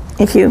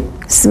if you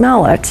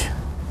smell it.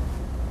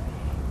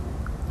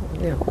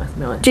 Yeah, I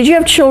smell it. Did you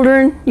have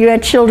children? You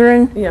had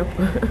children? Yeah.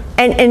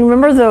 And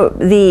remember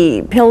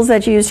the pills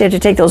that you used to have to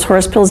take, those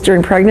horse pills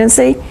during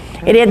pregnancy?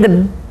 It had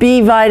the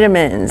B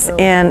vitamins,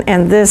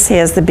 and this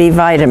has the B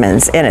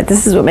vitamins in it.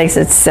 This is what makes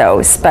it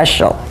so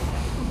special.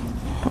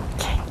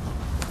 Okay.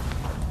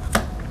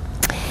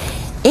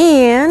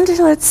 And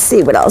let's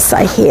see what else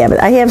I have.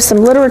 I have some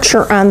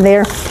literature on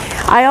there.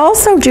 I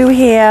also do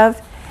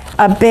have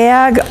a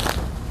bag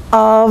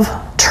of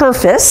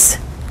Turfus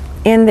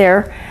in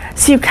there,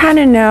 so you kind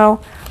of know,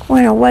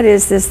 well, what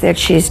is this that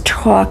she's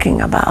talking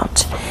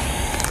about?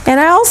 And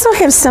I also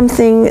have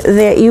something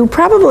that you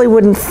probably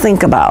wouldn't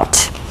think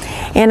about.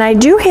 And I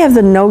do have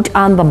the note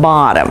on the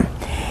bottom.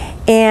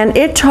 And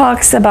it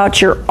talks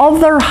about your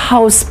other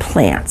house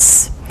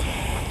plants.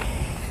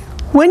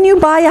 When you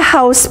buy a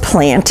house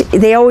plant,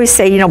 they always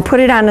say, you know, put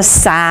it on the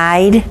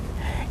side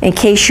in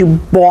case you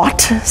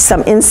bought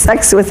some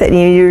insects with it, and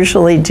you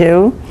usually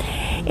do.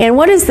 And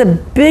what is the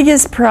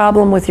biggest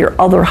problem with your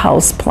other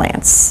house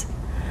plants?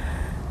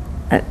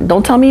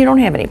 Don't tell me you don't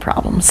have any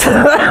problems.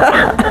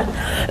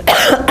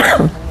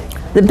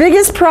 The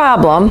biggest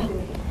problem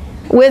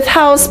with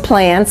house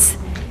plants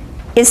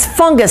is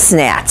fungus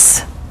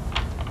gnats.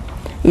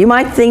 You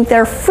might think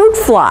they're fruit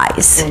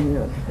flies.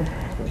 And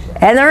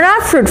they're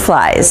not fruit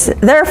flies.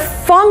 They're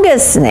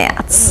fungus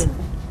gnats.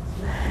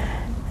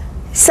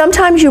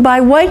 Sometimes you buy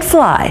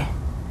whitefly.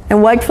 And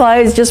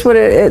whitefly is just what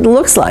it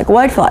looks like,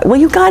 whitefly. Well,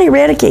 you gotta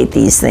eradicate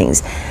these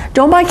things.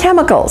 Don't buy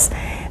chemicals.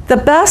 The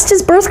best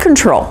is birth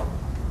control.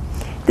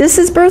 This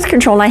is birth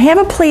control, and I have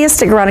a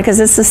plastic around it because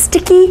it's a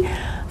sticky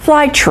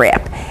fly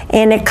trap.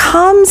 And it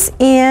comes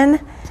in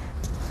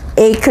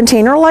a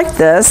container like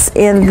this,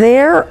 and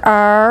there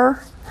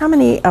are, how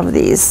many of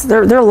these?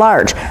 They're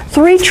large.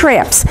 3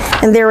 traps,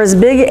 and they're as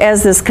big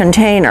as this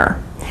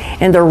container.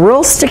 And they're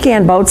real sticky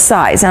on both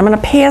sides. And I'm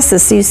gonna pass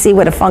this so you see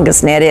what a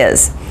fungus gnat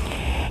is.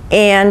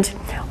 And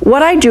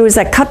what I do is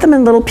I cut them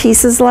in little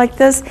pieces like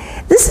this.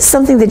 This is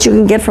something that you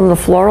can get from the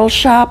floral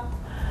shop.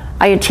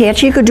 I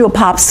attach it. You could do a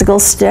popsicle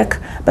stick,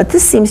 but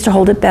this seems to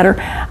hold it better.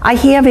 I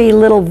have a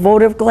little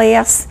votive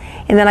glass,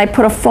 and then I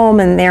put a foam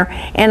in there,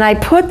 and I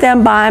put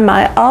them by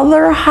my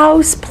other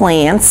house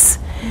plants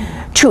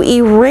to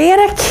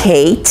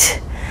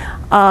eradicate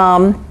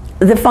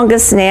the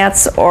fungus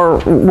gnats or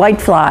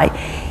whitefly.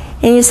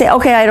 And you say,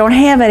 okay, I don't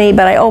have any,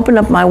 but I open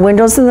up my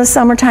windows in the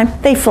summertime,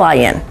 they fly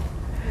in.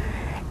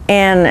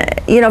 And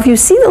you know, if you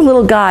see the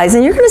little guys,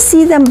 and you're going to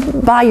see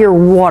them by your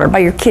water, by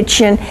your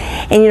kitchen,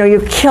 and you know,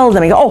 you kill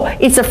them. You go, oh,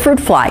 it's a fruit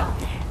fly.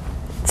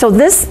 So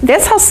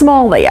that's how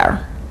small they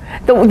are.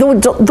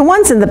 The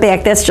ones in the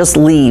back, that's just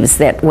leaves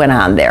that went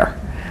on there.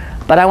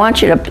 But I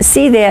want you to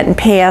see that and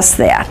pass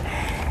that.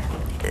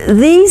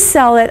 These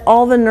sell at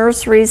all the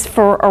nurseries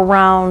for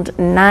around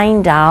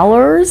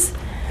 $9,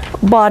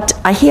 but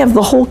I have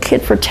the whole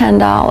kit for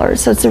 $10.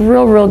 So it's a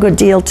real good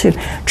deal to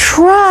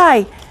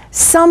try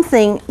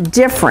something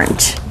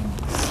different.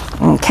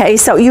 Okay,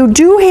 so you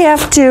do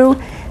have to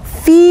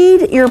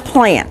feed your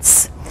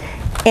plants,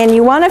 and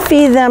you want to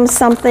feed them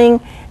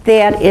something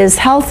that is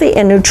healthy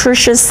and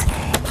nutritious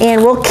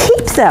and will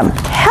keep them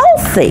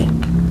healthy.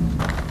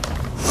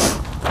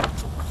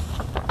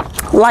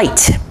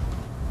 Light.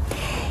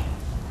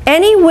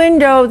 Any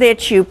window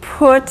that you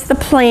put the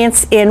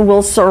plants in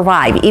will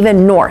survive,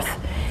 even north,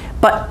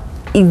 but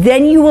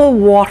then you will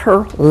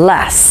water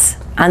less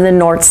on the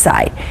north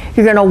side.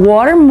 You're going to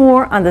water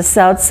more on the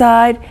south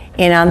side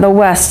and on the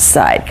west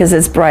side because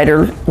it's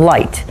brighter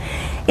light.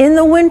 In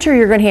the winter,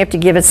 you're going to have to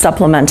give it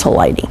supplemental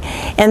lighting,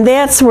 and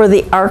that's where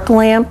the arc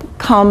lamp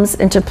comes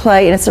into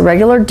play, and it's a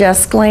regular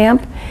desk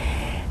lamp.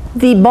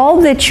 The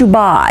bulb that you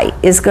buy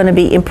is going to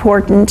be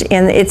important,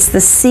 and it's the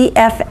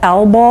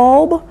CFL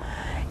bulb.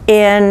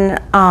 And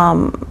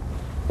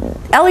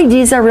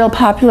LEDs are real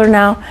popular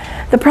now.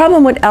 The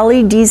problem with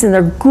LEDs, and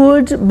they're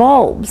good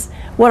bulbs,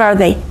 what are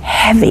they?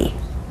 Heavy.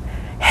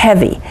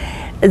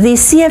 The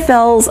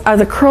CFLs are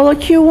the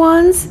curlicue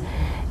ones.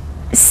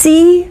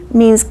 C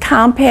means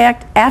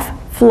compact, F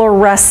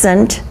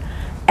fluorescent,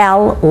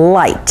 L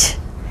light.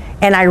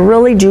 And I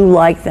really do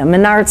like them.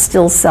 Menard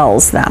still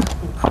sells them,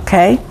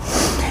 okay?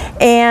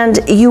 And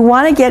you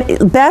want to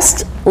get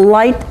best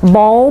light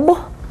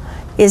bulb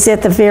is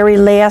at the very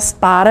last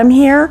bottom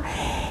here.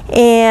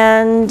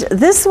 And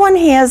this one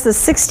has the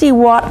 60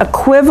 watt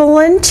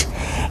equivalent,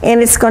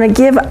 and it's going to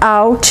give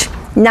out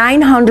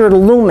 900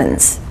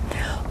 lumens.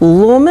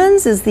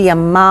 Lumens is the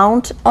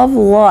amount of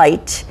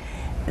light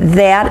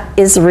that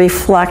is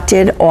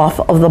reflected off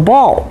of the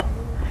bulb.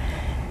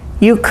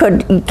 You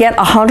could get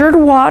 100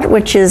 watt,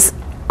 which is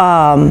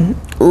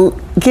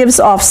gives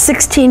off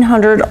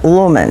 1600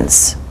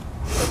 lumens.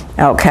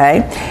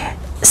 Okay,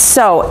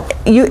 So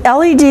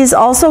LEDs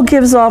also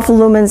gives off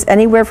lumens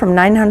anywhere from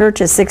 900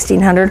 to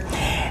 1600,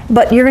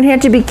 but you're going to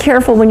have to be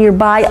careful when you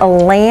buy a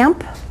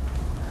lamp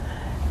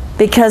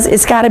because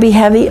it's got to be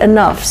heavy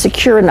enough,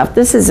 secure enough.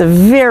 This is a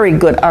very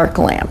good arc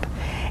lamp,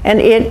 and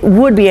it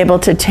would be able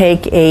to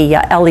take a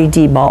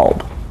LED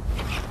bulb.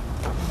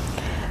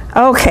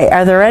 Okay,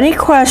 are there any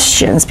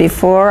questions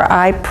before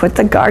I put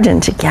the garden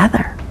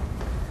together?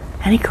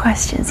 Any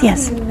questions?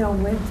 Yes? How do you know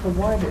when to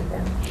water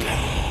them?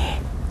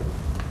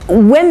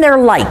 When they're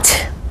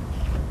light.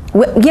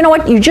 You know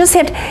what, you just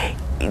have to,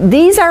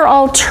 these are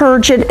all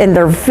turgid and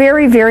they're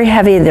very, very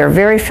heavy and they're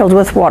very filled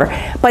with water.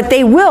 But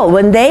they will,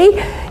 when they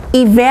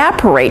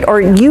evaporate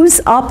or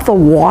use up the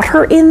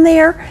water in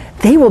there,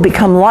 they will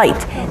become light.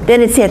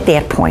 Then it's at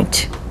that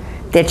point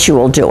that you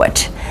will do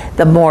it.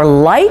 The more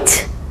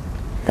light,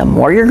 the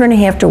more you're going to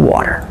have to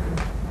water.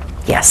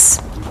 Yes.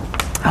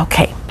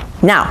 Okay.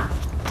 Now,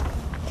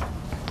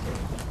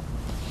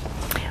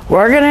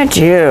 we're going to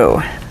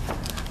do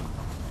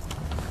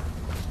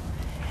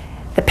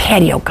the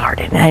patio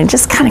garden, and I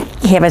just kind of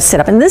have it set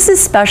up. And this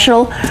is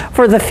special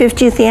for the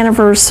 50th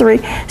anniversary,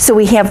 so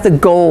we have the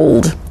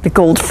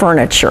gold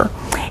furniture.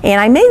 And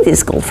I made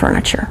this gold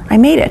furniture. I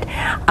made it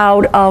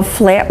out of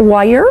flat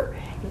wire,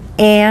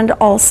 and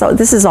also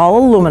this is all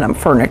aluminum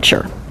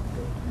furniture.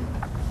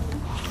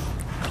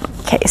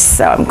 Okay,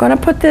 so I'm going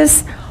to put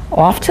this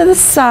off to the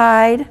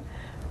side,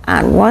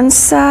 on one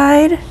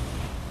side.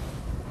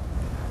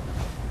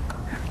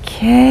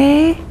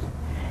 Okay,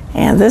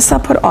 and this I'll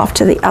put off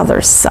to the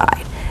other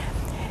side.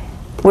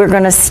 We're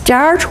going to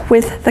start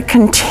with the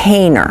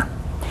container.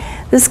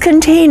 This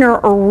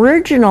container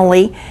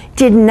originally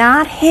did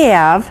not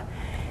have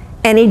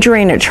any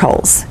drainage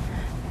holes.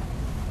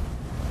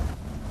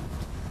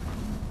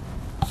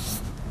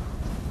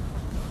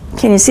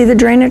 Can you see the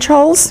drainage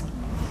holes?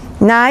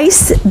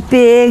 Nice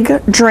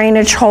big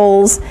drainage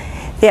holes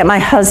that my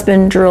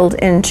husband drilled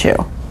into.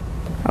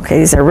 Okay,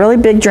 these are really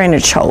big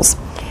drainage holes.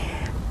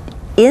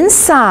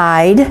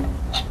 Inside,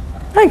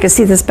 I can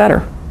see this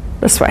better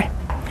this way.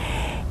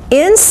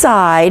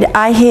 Inside,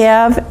 I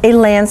have a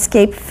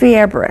landscape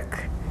fabric.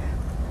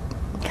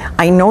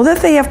 I know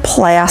that they have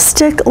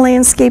plastic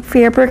landscape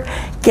fabric.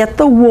 Get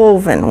the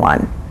woven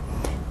one.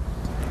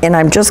 And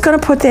I'm just going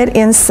to put that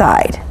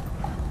inside.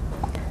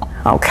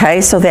 Okay,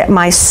 so that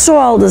my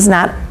soil does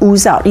not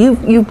ooze out.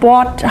 You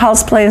bought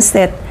houseplants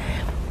that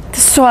the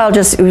soil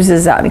just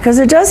oozes out because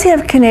it does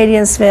have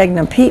Canadian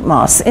sphagnum peat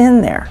moss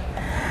in there.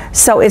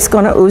 So it's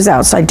going to ooze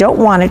out. So I don't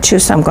want it to,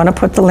 so I'm going to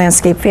put the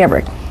landscape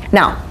fabric.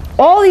 Now,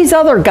 all these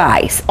other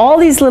guys, all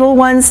these little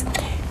ones,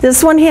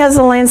 this one has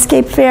a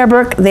landscape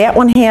fabric, that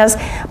one has,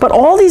 but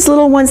all these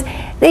little ones,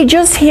 they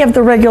just have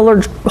the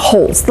regular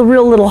holes, the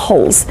real little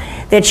holes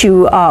that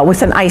you,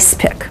 with an ice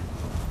pick,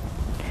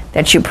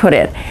 that you put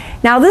in.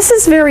 Now this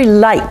is very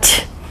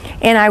light,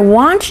 and I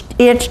want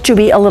it to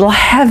be a little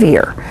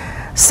heavier.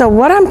 So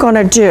what I'm going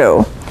to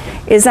do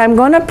is I'm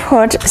going to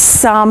put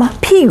some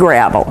pea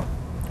gravel.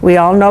 We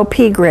all know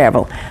pea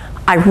gravel.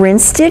 I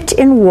rinsed it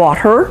in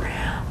water.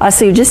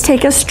 So you just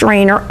take a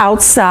strainer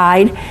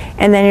outside,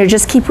 and then you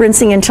just keep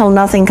rinsing until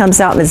nothing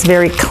comes out and it's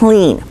very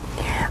clean.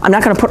 I'm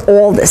not going to put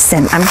all this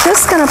in. I'm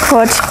just going to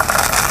put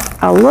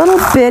a little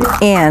bit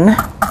in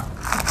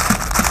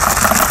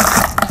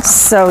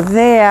so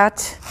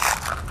that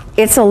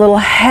it's a little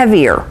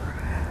heavier.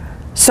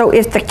 So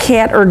if the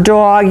cat or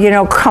dog,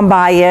 come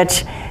by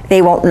it,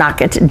 they won't knock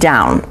it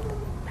down.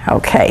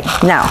 Okay,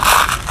 now,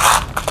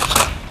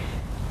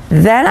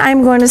 then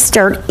I'm going to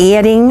start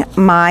adding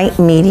my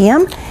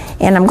medium.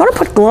 And I'm going to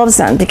put gloves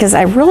on because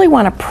I really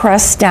want to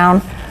press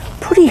down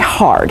pretty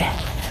hard.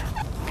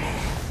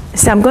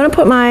 So I'm going to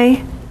put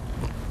my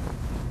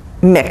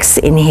mix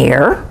in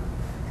here.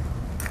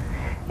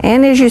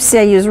 And as you see,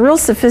 I use real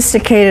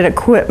sophisticated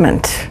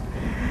equipment.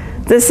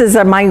 This is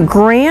my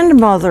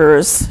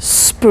grandmother's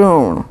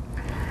spoon.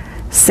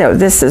 So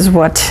this is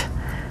what,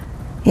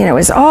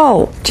 is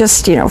all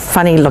just,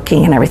 funny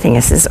looking and everything.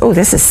 It says, oh,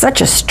 this is such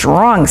a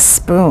strong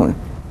spoon.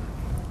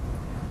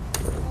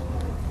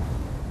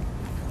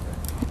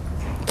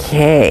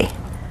 Okay,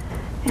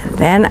 and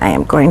then I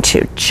am going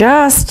to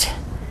just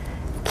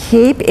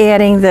keep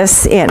adding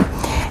this in.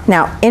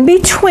 Now, in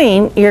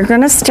between, you're going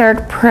to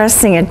start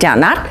pressing it down,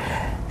 not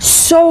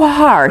so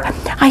hard.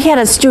 I had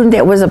a student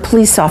that was a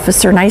police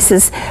officer, and I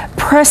says,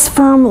 press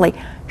firmly.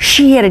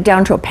 She had it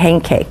down to a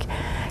pancake.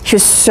 She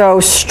was so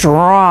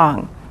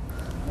strong.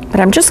 But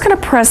I'm just going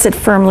to press it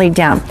firmly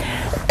down.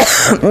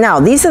 Now,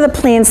 these are the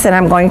plants that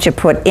I'm going to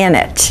put in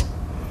it.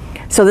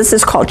 So this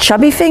is called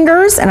Chubby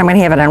Fingers, and I'm going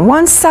to have it on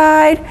one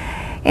side,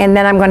 and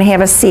then I'm going to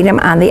have a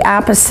sedum on the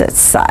opposite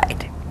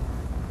side.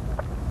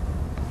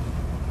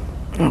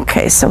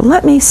 Okay, so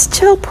let me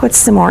still put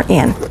some more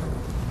in.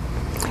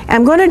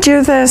 I'm going to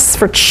do this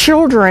for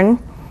children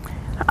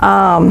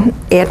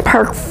at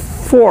Park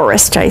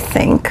Forest, I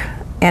think,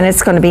 and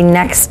it's going to be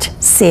next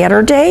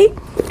Saturday,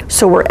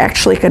 so we're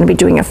actually going to be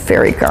doing a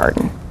fairy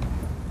garden.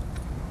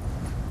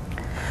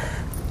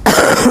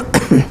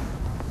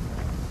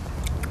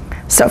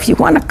 So if you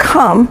want to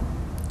come,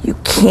 you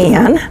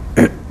can.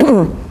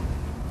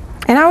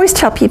 And I always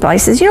tell people, I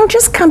says,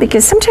 just come,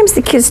 because sometimes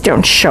the kids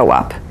don't show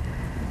up.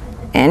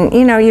 And,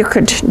 you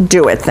could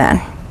do it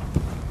then.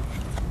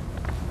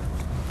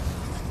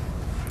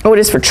 Oh, it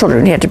is for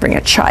children. You have to bring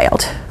a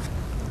child.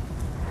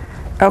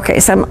 Okay,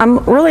 so I'm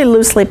really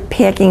loosely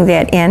packing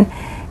that in,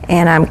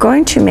 and I'm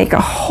going to make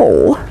a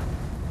hole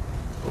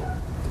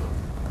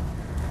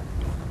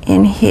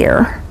in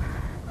here,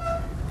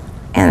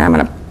 and I'm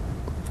going to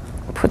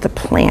put the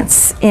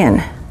plants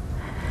in.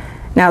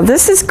 Now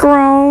this is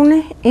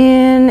grown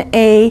in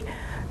a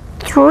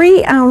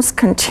 3-ounce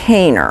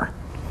container,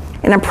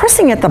 and I'm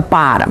pressing at the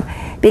bottom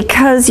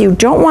because you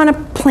don't want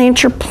to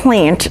plant your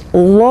plant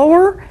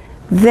lower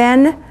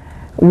than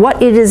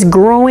what it is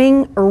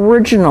growing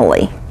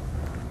originally.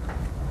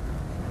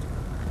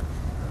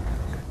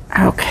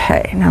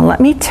 Okay, now let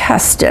me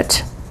test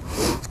it.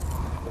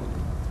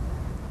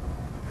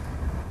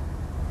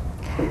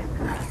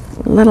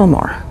 A little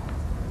more.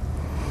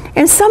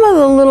 And some of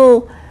the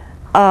little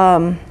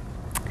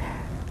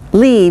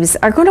leaves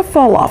are going to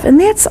fall off, and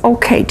that's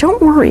okay.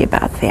 Don't worry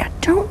about that.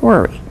 Don't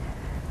worry.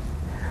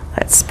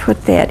 Let's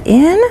put that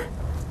in.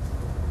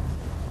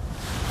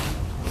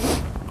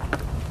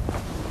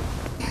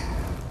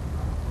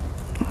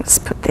 Let's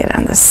put that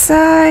on the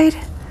side.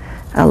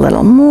 A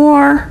little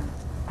more.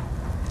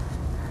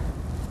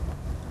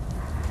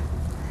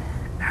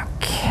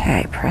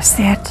 Okay, press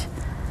that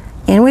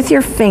in with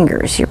your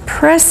fingers. You're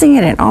pressing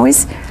it in.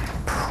 Always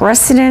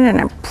press it in, and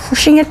I'm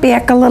pushing it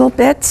back a little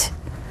bit.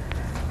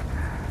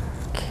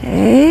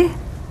 Okay.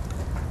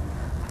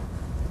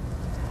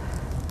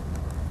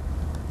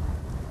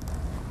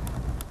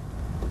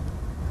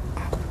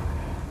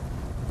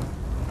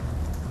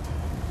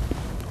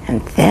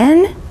 And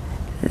then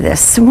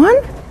this one,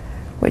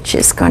 which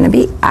is going to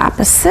be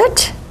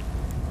opposite.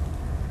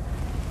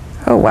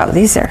 Oh wow,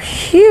 these are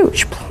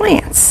huge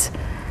plants.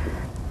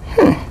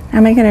 How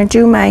am I going to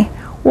do my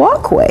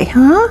walkway,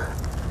 huh?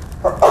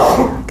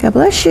 God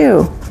bless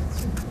you.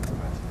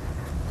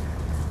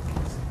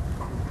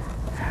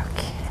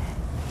 Okay.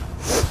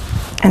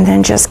 And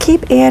then just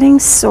keep adding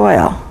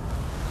soil.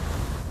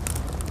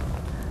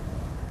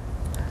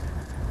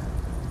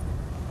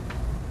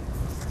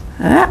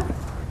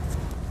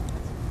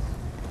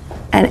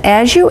 And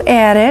as you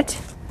add it,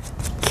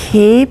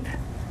 keep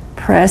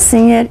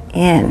pressing it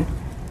in.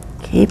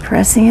 Keep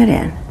pressing it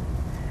in.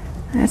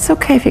 It's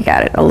okay if you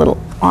got it a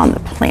little on the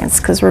plants,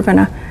 because we're going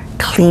to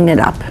clean it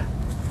up.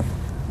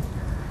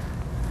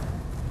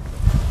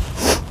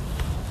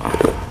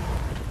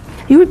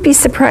 You would be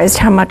surprised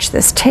how much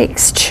this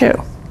takes too.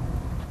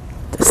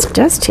 This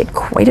does take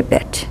quite a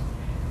bit.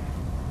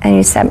 And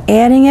you see I'm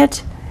adding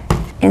it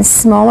in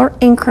smaller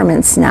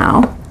increments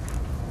now,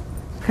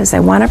 because I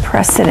want to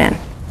press it in.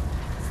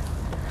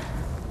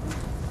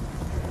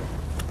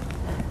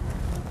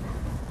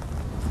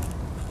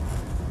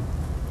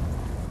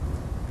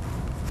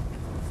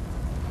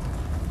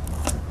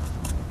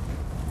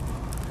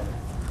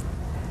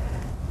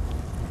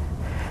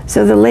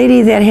 So the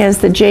lady that has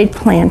the jade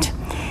plant,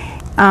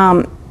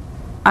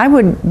 I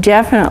would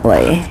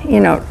definitely,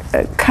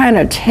 kind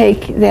of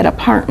take that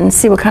apart and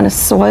see what kind of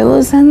soil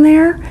is in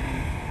there.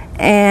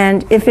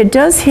 And if it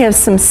does have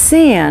some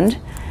sand,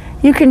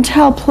 you can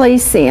tell play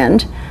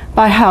sand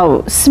by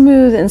how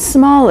smooth and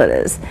small it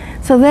is.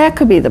 So that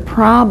could be the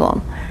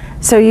problem.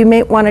 So you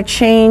may want to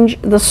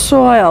change the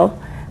soil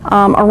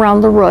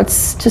around the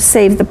roots to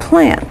save the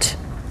plant.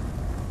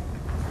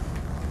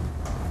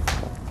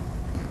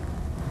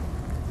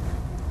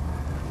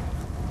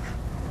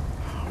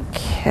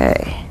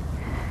 Okay.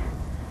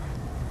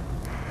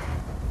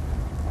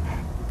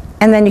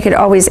 And then you could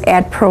always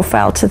add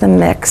profile to the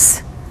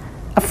mix.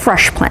 A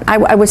fresh plant.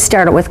 I would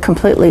start it with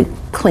completely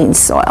clean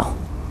soil,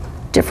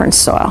 different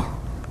soil.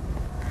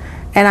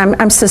 And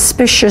I'm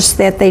suspicious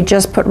that they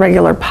just put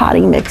regular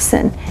potting mix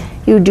in.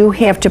 You do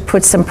have to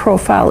put some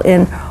profile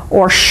in,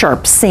 or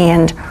sharp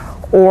sand,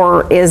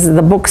 or as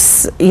the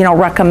books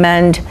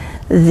recommend,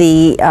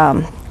 the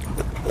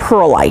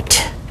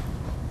perlite.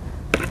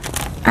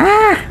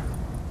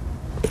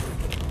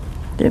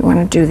 Didn't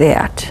want to do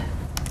that.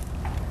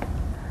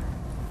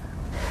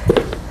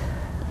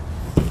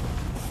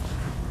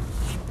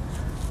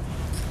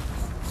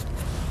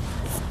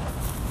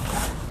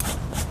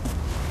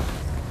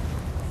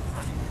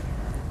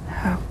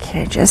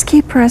 Okay, just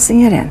keep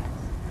pressing it in.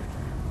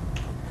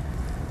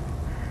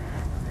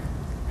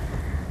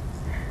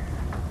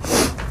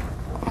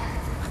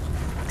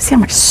 See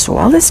how much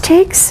soil this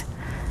takes?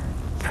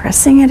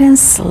 Pressing it in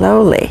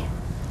slowly.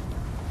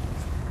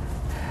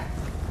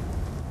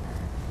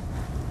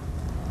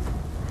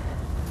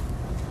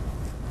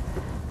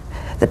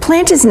 The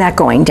plant is not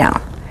going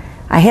down.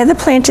 I had the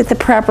plant at the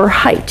proper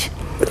height.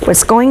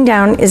 What's going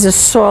down is the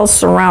soil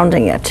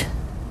surrounding it.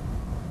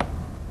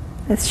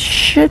 This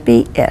should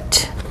be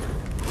it.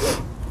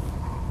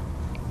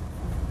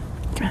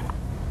 Come on.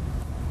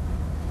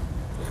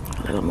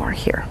 A little more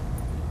here.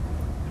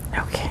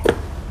 Okay.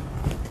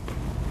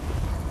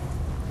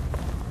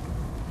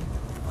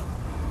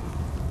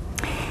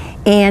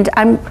 And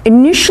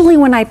initially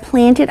when I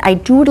plant it, I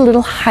do it a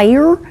little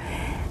higher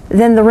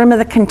than the rim of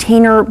the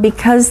container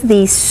because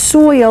the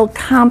soil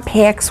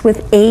compacts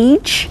with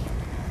age.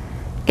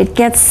 It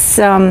gets,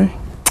 I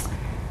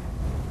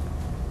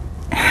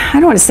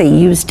don't want to say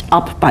used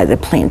up by the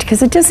plant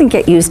because it doesn't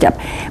get used up,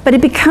 but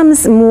it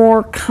becomes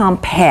more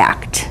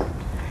compact.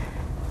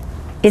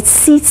 It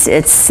seats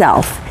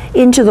itself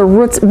into the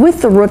roots,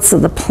 with the roots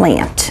of the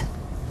plant.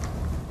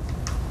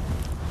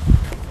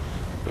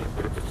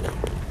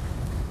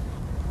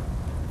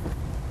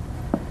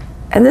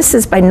 And this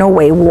is by no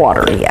way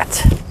water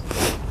yet.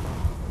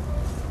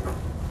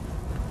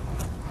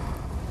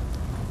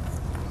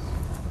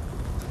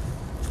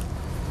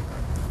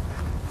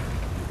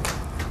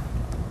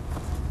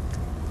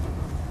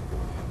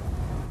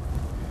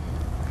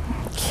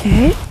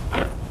 Okay.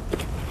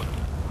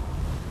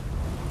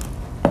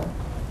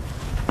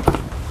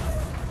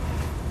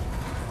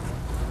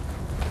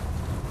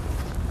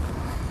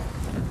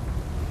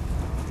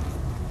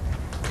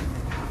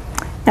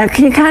 Now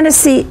can you kind of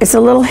see it's a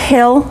little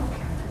hill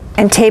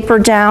and taper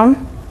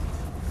down?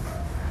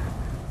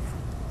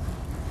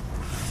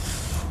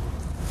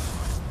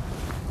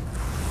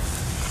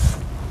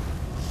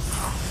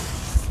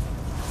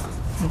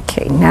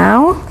 Okay,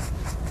 now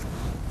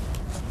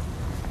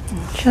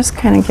just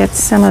kind of get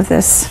some of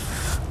this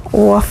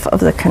off of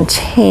the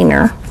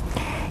container.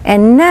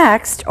 And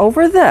next,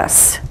 over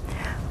this,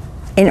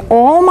 in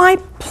all my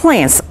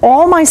plants,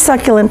 all my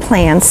succulent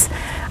plants,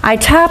 I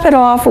top it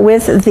off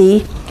with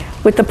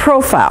the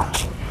profile.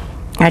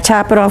 I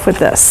top it off with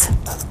this.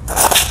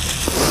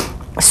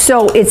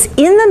 So it's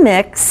in the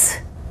mix,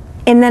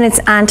 and then it's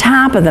on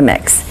top of the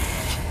mix.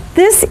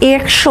 This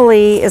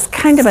actually is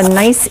kind of a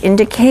nice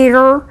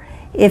indicator.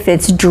 If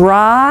it's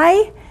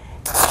dry,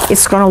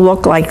 it's going to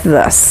look like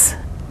this.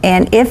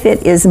 And if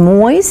it is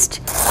moist,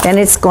 then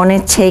it's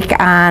going to take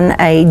on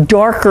a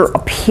darker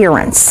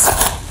appearance.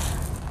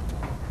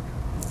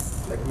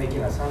 Like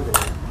making a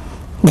sundae.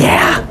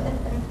 Yeah.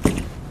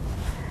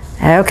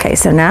 Okay,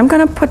 so now I'm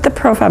going to put the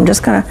profile. I'm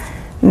just going to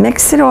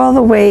mix it all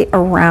the way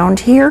around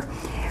here.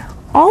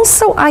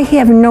 Also, I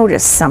have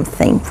noticed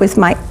something with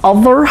my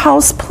other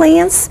house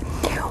plants.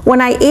 When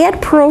I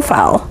add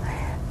profile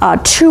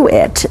to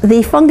it,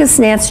 the fungus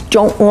gnats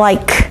don't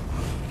like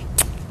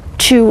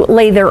to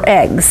lay their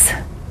eggs.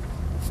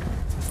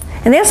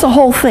 And that's the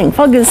whole thing.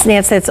 Fungus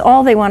gnats, that's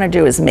all they want to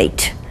do is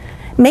mate.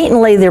 Mate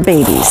and lay their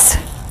babies.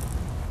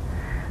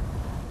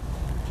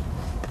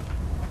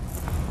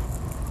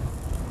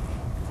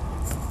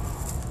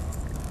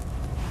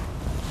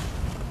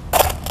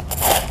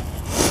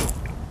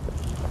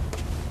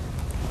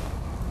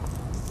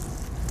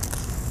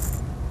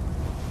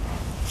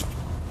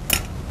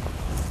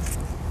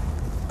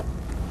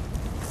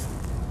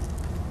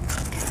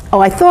 Oh,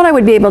 I thought I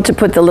would be able to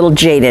put the little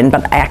jade in,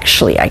 but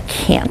actually I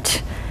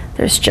can't.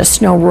 There's just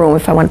no room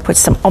if I want to put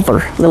some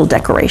other little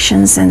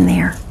decorations in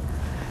there.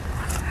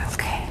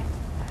 Okay,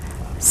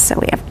 so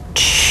we have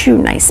two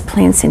nice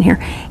plants in here.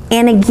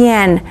 And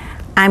again,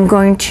 I'm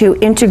going to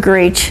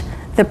integrate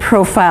the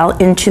profile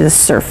into the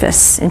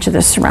surface, into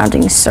the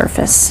surrounding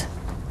surface.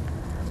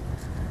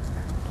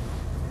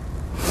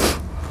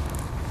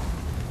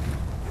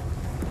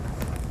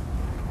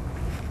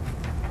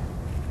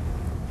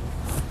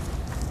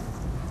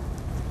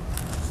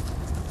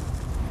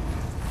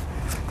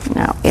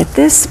 Now, at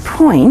this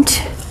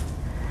point,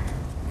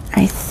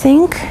 I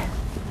think,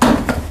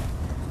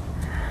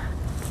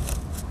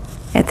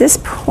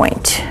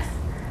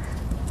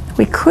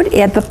 we could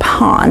add the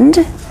pond,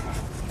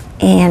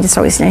 and it's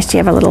always nice to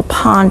have a little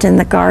pond in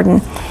the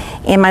garden.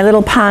 And my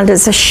little pond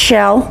is a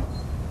shell,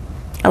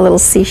 a little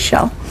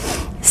seashell.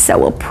 So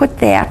we'll put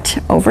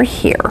that over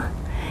here.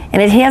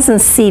 And it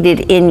hasn't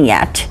seeded in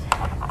yet,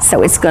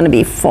 so it's going to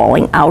be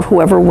falling out.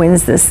 Whoever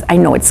wins this, I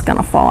know it's going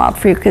to fall out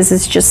for you because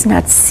it's just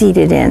not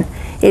seeded in.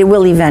 It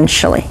will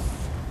eventually.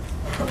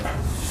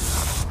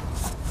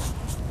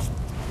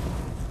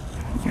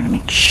 I'm going to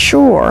make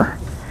sure.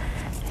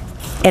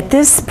 At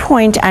this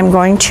point, I'm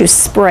going to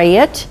spray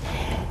it.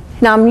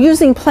 Now I'm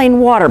using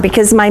plain water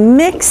because my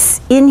mix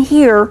in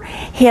here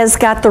has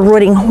got the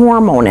rooting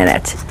hormone in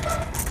it.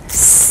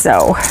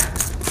 So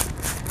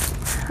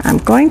I'm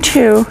going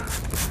to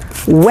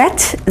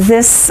wet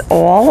this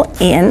all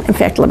in. In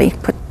fact, let me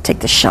take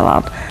the shell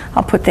out.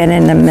 I'll put that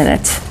in a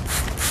minute.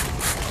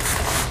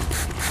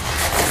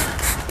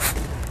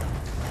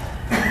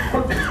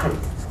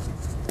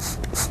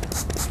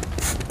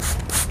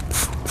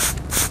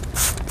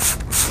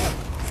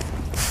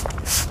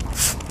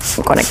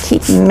 I'm going to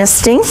keep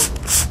misting.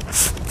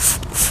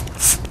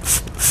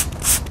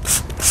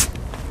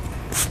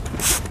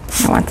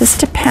 I want this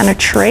to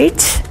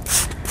penetrate.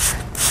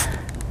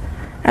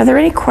 Are there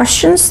any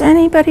questions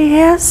anybody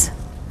has?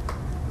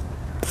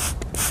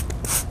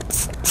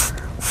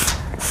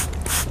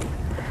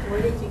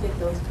 Where did you get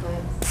those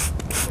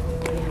plants?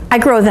 I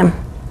grow them.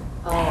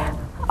 Oh.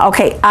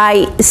 Okay,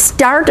 I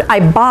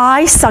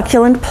buy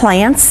succulent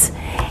plants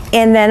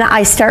and then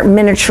I start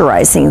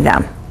miniaturizing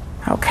them.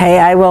 Okay,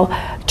 I will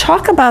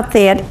talk about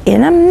that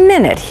in a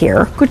minute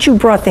here. Good, you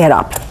brought that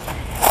up.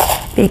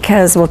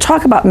 because we'll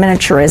talk about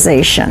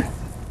miniaturization.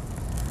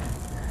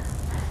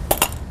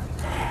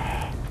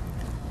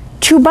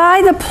 To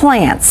buy the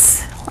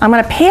plants, I'm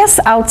going to pass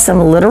out some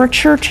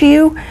literature to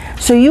you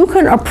so you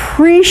can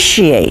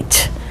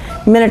appreciate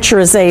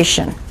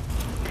miniaturization.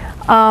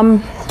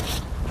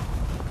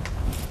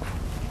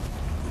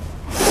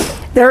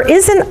 There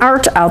is an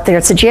art out there,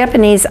 it's a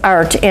Japanese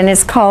art, and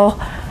it's called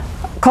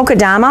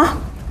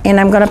kokedama, and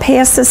I'm going to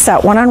pass this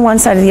out, one on one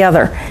side of the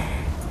other.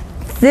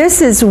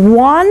 This is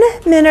one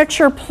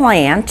miniature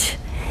plant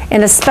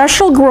in a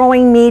special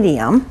growing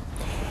medium,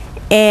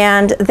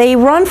 and they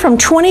run from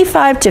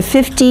 $25 to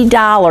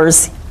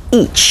 $50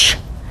 each.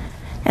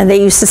 And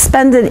they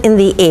suspend it in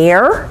the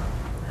air.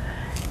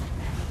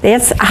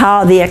 That's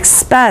how the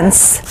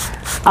expense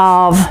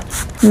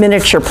of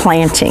miniature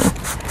planting.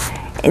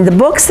 And the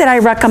books that I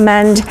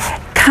recommend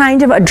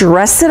kind of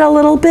address it a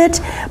little bit,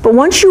 but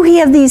once you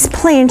have these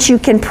plants, you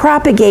can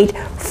propagate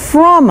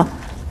from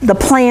the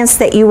plants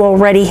that you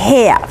already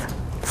have.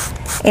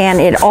 And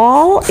it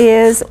all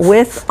is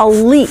with a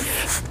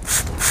leaf.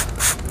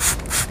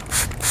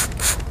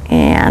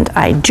 And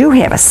I do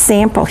have a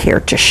sample here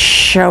to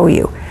show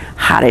you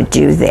how to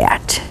do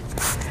that.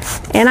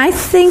 And I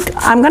think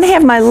I'm going to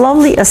have my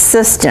lovely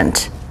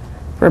assistant,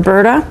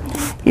 Roberta,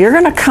 you're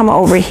going to come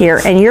over here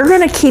and you're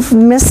going to keep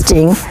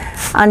misting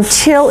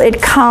until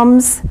it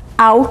comes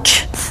out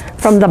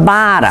from the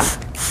bottom.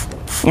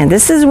 And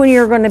this is when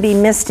you're going to be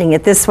misting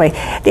it this way.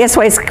 That's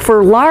why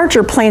for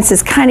larger plants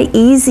it's kind of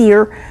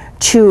easier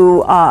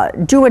to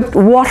do it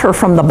water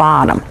from the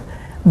bottom.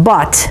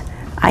 But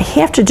I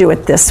have to do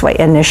it this way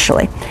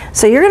initially.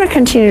 So you're going to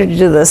continue to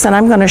do this, and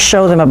I'm going to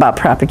show them about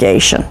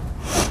propagation.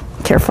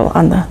 Careful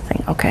on the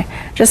thing. Okay,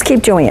 just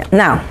keep doing it.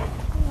 Now,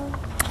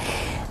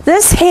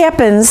 this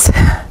happens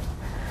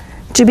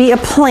to be a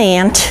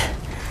plant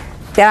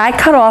that I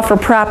cut off for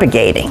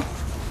propagating.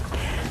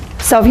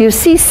 So if you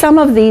see, some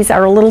of these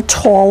are a little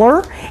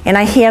taller, and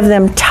I have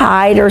them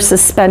tied or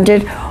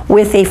suspended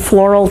with a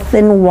floral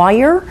thin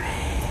wire.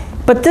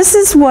 But this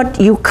is what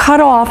you cut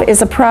off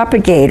as a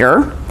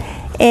propagator.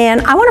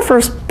 And I want to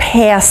first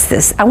pass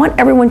this. I want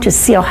everyone to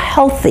see how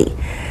healthy.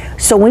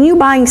 So when you're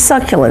buying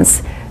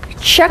succulents,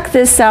 check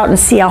this out and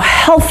see how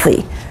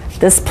healthy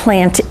this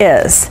plant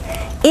is.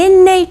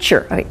 In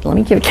nature, wait, let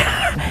me give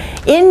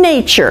it. In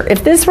nature,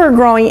 if this were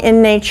growing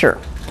in nature,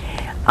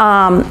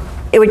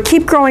 it would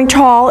keep growing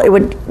tall. It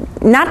would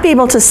not be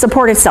able to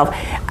support itself.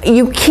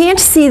 You can't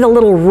see the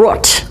little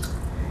root.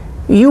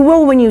 You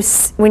will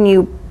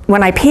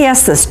when I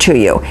pass this to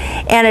you,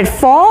 and it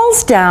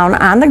falls down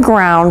on the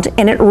ground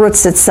and it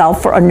roots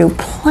itself for a new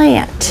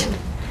plant.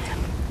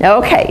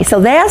 Okay, so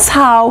that's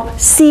how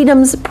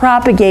sedums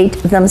propagate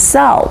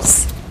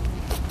themselves.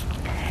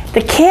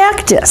 The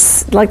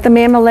cactus, like the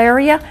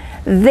mammillaria,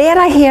 that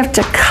I have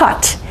to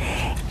cut.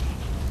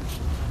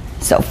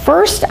 So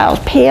first I'll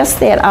pass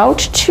that out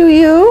to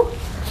you.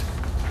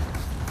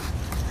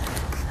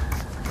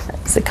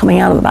 Is it coming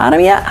out of the bottom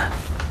yet?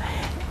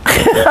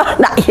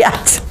 Not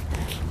yet.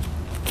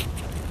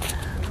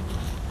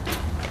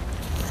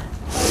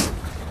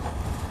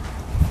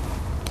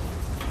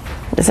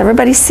 Does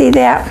everybody see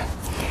that?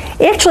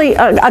 Actually,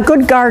 a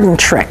good garden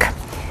trick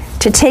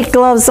to take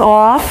gloves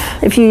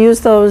off. If you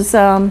use those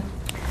the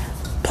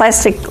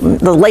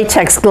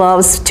latex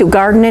gloves to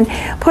garden in,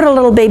 put a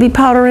little baby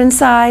powder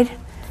inside,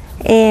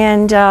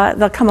 and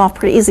they'll come off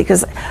pretty easy,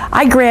 because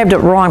I grabbed it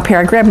wrong pair.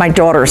 I grabbed my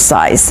daughter's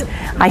size.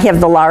 I have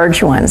the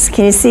large ones.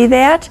 Can you see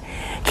that?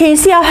 Can you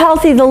see how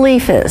healthy the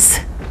leaf is?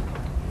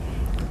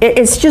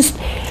 It's just,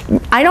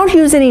 I don't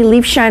use any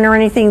leaf shine or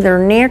anything. They're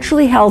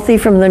naturally healthy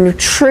from the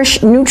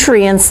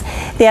nutrients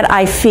that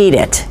I feed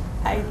it.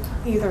 I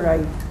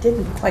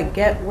didn't quite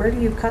get, where do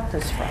you cut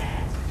this from?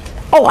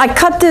 Oh, I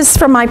cut this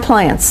from my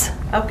plants.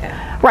 Okay.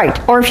 Right,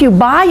 or if you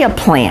buy a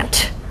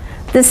plant,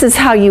 this is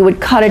how you would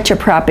cut it to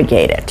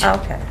propagate it.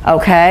 Okay.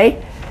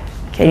 Okay?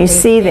 Can you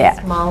see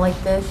that? Small like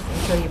this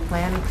until you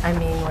plant,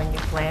 when you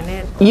plant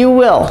it? You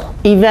will,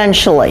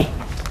 eventually.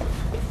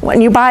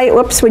 When you buy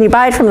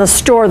it from the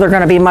store, they're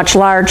going to be much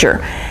larger.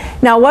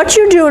 Now, what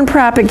you do in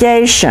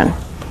propagation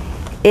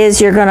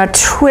is you're going to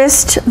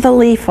twist the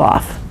leaf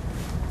off.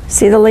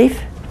 See the leaf?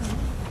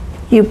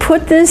 You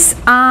put this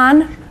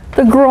on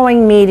the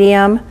growing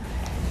medium,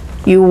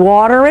 you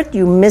water it,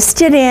 you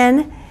mist it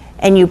in,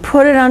 and you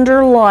put it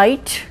under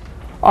light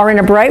or in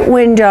a bright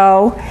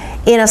window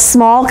in a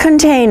small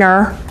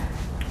container,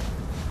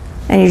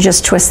 and you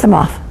just twist them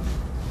off,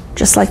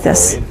 just like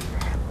this.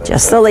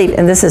 Just the leaf,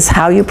 and this is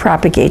how you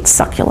propagate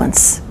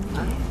succulents.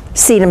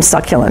 Sedum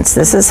succulents,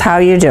 this is how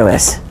you do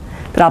it.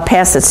 But I'll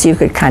pass it so you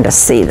could kind of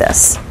see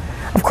this.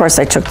 Of course,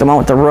 I took the one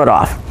with the root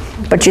off.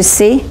 But you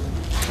see?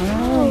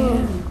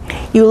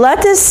 You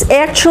let this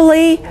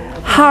actually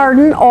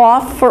harden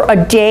off for a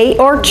day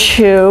or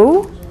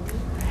two,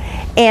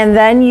 and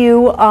then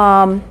you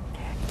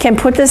can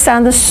put this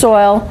on the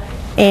soil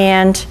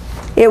and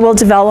it will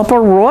develop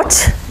a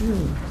root.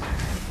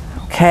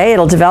 Okay,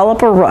 it'll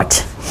develop a root.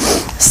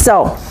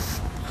 So,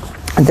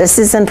 this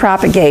is in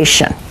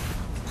propagation.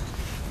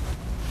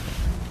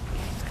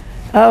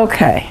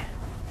 Okay,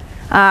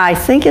 I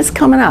think it's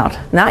coming out.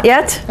 Not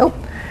yet? Nope.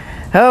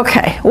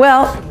 Okay,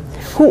 well,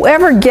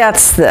 whoever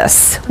gets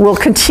this will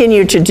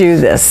continue to do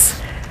this.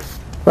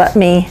 Let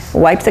me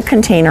wipe the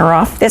container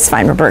off. That's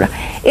fine, Roberta.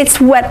 It's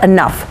wet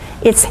enough.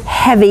 It's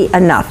heavy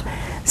enough.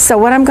 So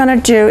what I'm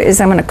gonna do is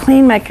I'm gonna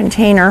clean my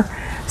container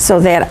so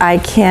that I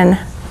can,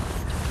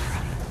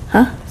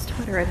 It's too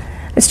wet already.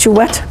 it's too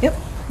wet? Yep.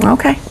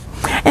 Okay.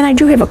 And I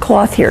do have a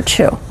cloth here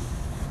too.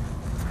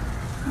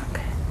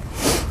 Okay.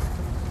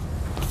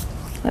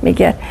 Let me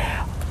get,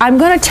 I am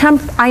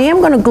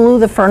gonna glue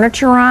the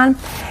furniture on.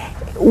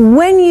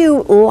 When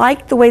you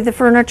like the way the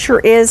furniture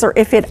is, or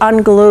if it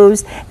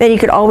unglues, then you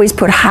could always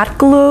put hot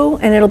glue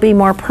and it'll be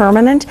more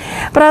permanent.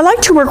 But I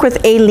like to work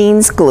with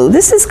Aleene's glue.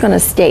 This is gonna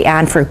stay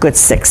on for a good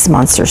 6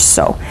 months or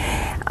so.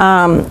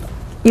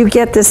 You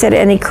get this at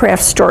any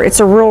craft store. It's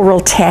a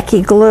real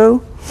tacky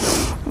glue.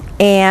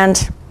 And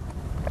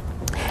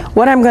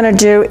what I'm gonna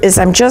do is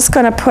I'm just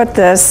gonna put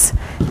this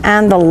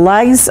on the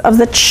legs of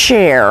the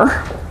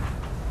chair.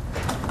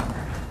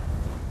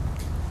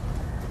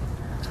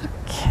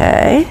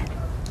 Okay.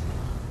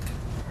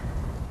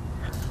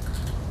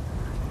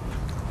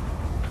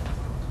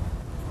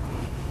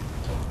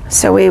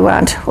 So we'll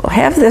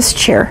have this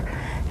chair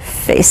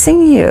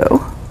facing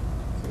you.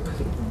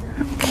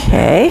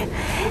 Okay.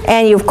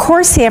 And you of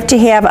course have to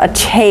have a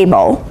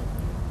table.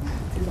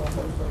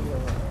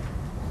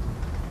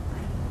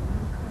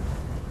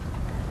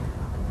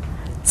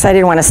 So I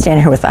didn't want to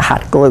stand here with a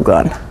hot glue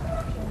gun.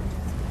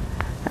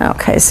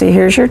 Okay, so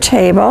here's your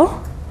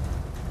table.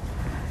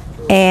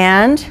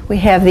 And we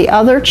have the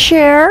other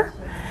chair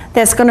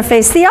that's going to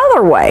face the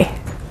other way.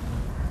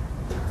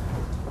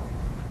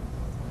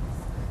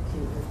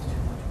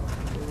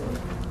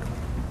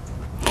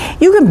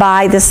 You can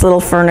buy this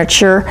little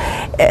furniture.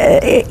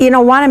 You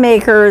know,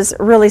 Wanamaker's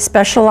really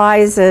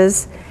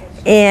specializes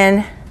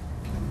in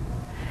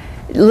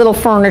little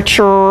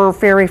furniture,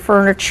 fairy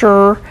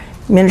furniture,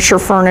 miniature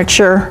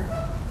furniture.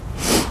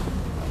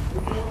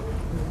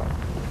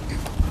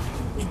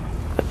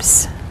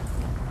 Oops.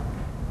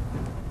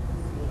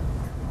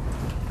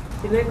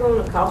 Can that go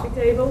on a coffee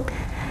table?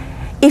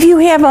 If you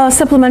have a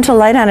supplemental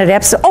light on it,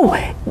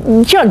 absolutely.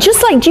 Oh,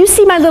 just like, do you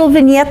see my little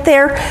vignette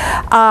there?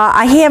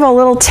 I have a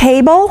little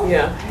table.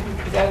 Yeah.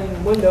 Is that in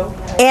the window?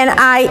 And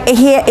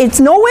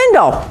it's no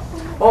window.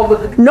 Oh,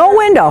 but No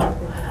window.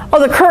 Oh,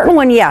 the curtain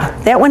one, yeah.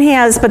 That one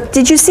has, but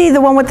did you see the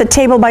one with the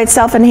table by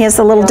itself and has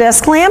the little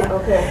desk lamp?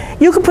 Okay.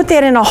 You could put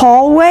that in a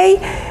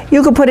hallway.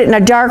 You could put it in a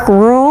dark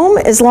room.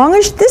 As long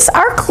as this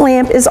arc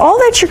lamp is all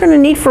that you're going to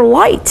need for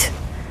light.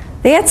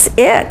 That's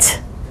it.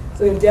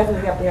 So you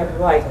definitely have to have the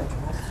light.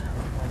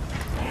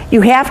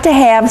 You have to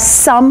have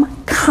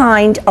some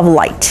kind of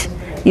light.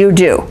 You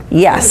do, It's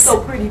yes.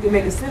 so pretty you can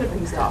make a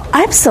centerpiece off it.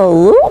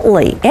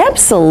 Absolutely,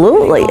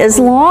 absolutely. As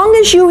long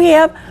as you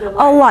have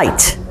a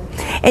light.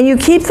 And you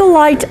keep the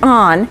light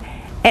on.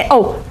 And,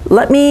 oh,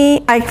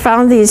 I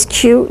found these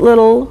cute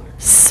little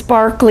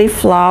sparkly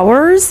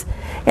flowers.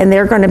 And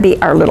they're going to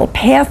be our little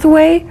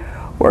pathway.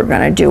 We're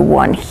going to do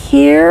one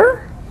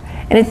here.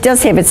 And it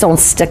does have its own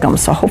stickum,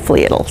 so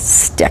hopefully it'll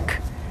stick.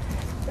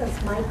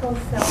 Does Michael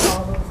sell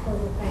all those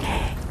little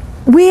things?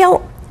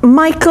 Well,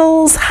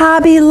 Michael's,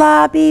 Hobby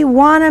Lobby,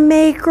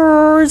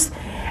 Wanamaker's.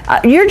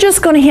 You're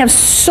just going to have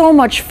so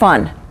much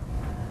fun.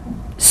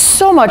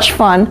 So much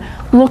fun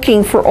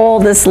looking for all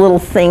these little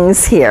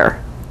things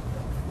here.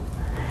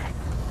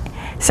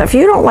 So if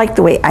you don't like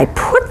the way I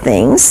put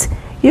things,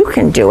 you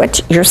can do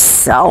it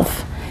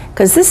yourself,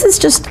 because this is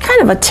just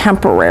kind of a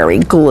temporary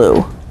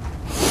glue.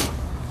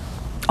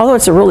 Although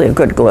it's really a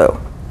good glue.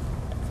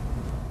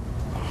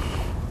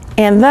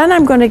 And then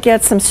I'm going to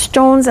get some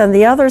stones on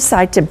the other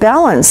side to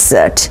balance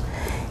it.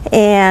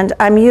 And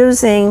I'm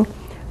using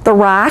the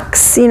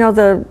rocks, you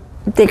know,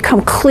 they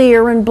come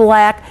clear and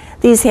black.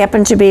 These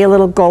happen to be a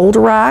little gold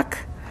rock.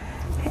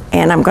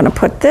 And I'm going to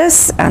put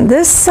this on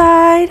this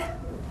side.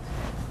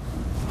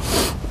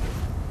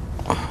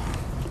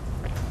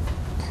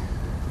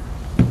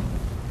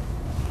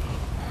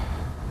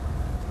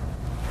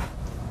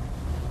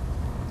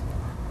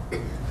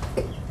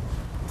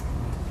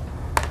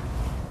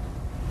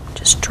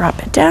 Just drop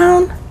it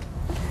down.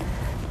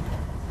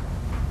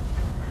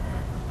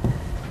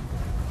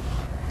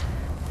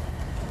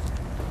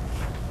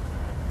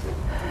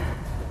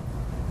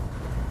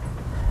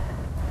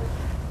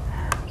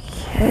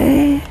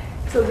 Okay.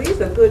 So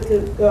these are good to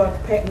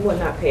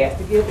not pass,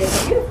 to give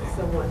as a gift to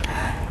someone.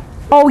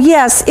 Oh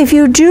yes, if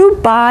you do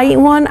buy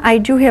one, I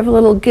do have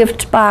little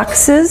gift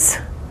boxes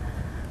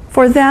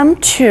for them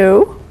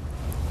too.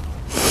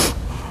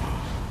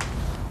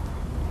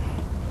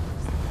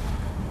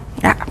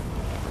 Yeah.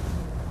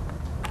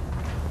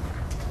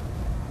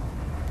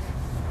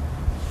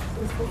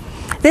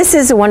 This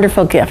is a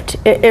wonderful gift.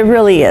 It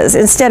really is.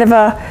 Instead of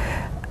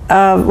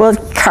well,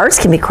 cards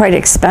can be quite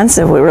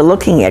expensive. We were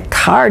looking at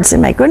cards,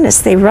 and my goodness,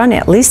 they run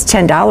at least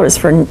 $10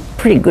 for a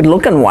pretty good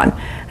looking one,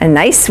 a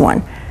nice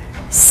one.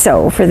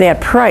 So for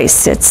that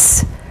price,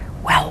 it's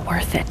well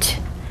worth it.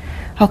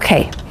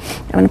 Okay,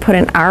 I'm going to put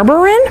an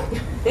arbor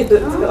in.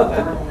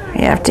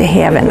 You have to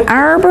have an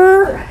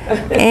arbor,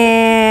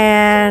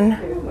 and,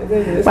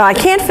 well, I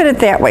can't fit it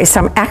that way,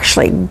 so I'm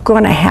actually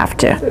going to have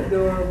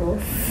to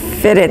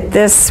fit it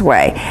this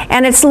way.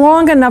 And it's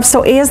long enough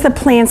so as the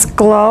plants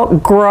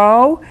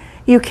grow,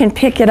 you can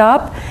pick it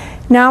up.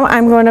 Now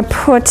I'm going to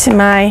put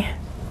my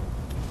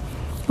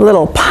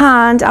little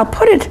pond, I'll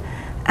put it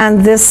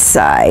on this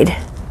side.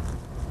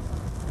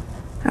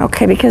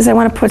 Okay, because I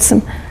want to put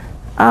some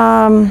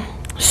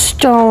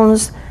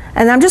stones,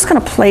 and I'm just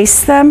going to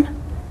place them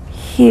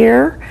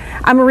here.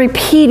 I'm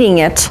repeating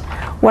it,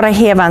 what I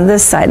have on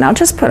this side, and I'll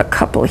just put a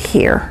couple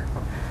here,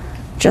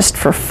 just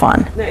for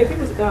fun. Now, if it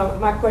was,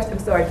 my question, I'm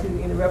sorry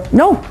to interrupt.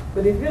 No.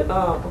 But if you,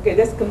 okay,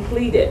 that's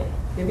completed.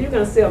 If you're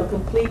going to sell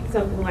complete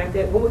something like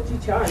that, what would you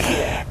charge for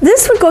that?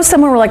 This would go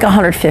somewhere like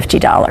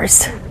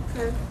 $150.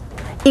 Okay.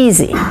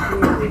 Easy,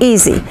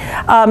 easy.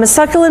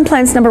 Succulent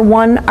plants, number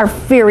one, are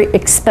very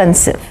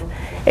expensive.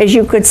 As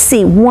you could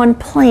see, one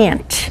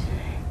plant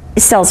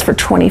sells for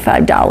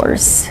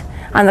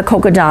 $25 on the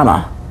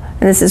kokedama.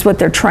 And this is what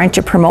they're trying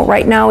to promote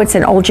right now. It's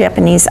an old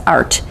Japanese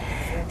art.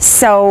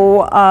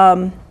 So,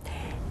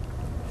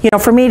 you know,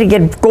 for me to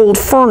get gold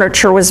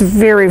furniture was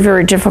very,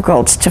 very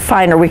difficult to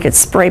find, or we could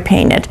spray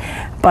paint it.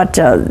 But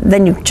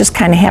then you just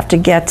kind of have to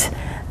get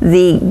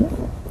the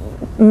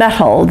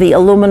metal, the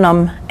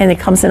aluminum, and it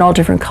comes in all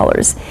different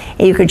colors.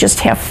 And you could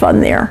just have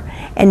fun there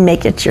and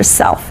make it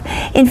yourself.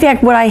 In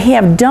fact, what I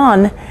have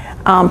done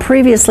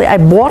previously, I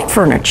bought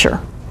furniture.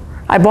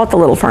 I bought the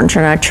little furniture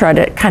and I tried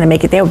to kind of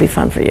make it, that would be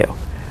fun for you.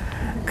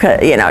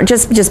 You know,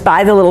 just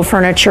buy the little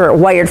furniture,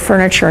 wired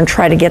furniture, and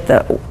try to get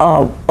the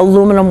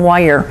aluminum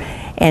wire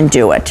and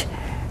do it.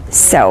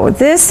 So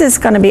this is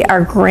going to be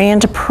our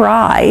grand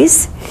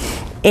prize.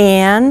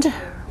 And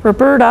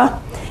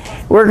Roberta,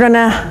 we're going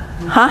to,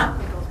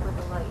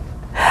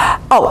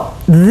 Oh,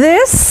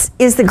 this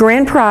is the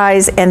grand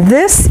prize, and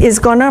this is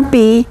going to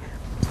be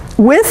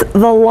with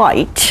the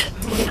light.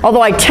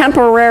 Although I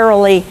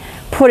temporarily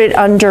put it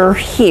under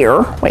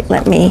here. Wait,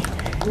 let me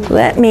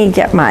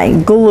get my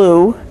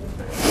glue.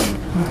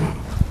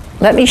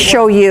 Let me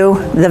show you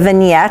the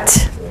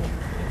vignette.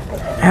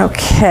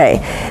 Okay,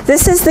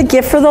 this is the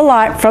gift for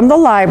from the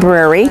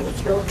library.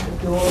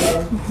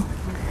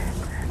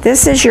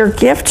 This is your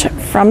gift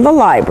from the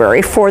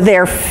library for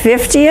their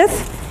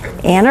 50th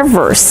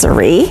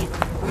anniversary.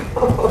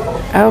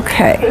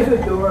 Okay. It's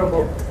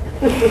adorable.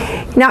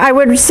 Now I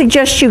would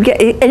suggest you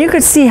get, and you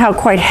could see how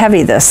quite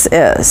heavy this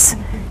is.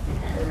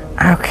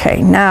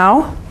 Okay,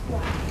 now,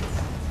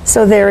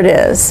 so there it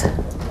is.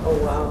 Oh,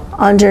 wow.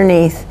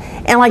 Underneath.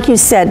 And like you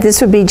said, this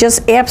would be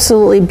just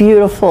absolutely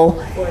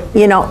beautiful,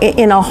 you know,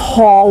 in a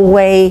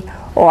hallway,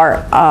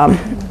 or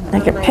I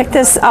could pick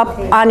this up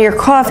on your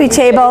coffee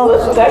table.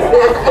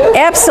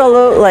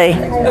 Absolutely.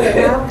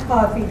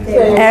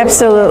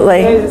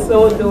 Absolutely. That is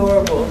so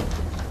adorable.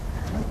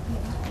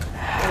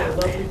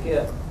 Lovely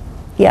gift.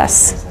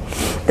 Yes.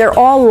 They're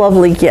all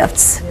lovely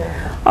gifts.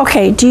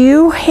 Okay, do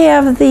you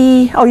have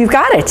the, oh, you've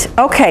got it.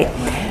 Okay.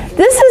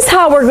 This is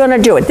how we're going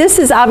to do it. This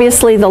is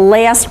obviously the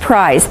last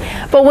prize.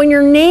 But when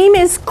your name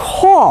is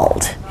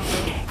called,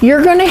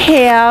 you're going to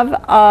have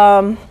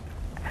a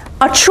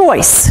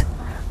choice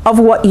of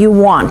what you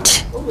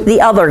want. The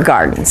other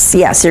gardens.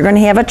 Yes, you're going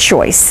to have a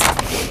choice.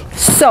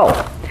 So,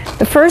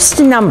 the first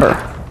number.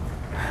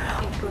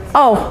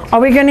 Oh,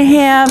 are we going to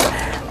have,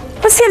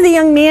 let's have the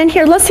young man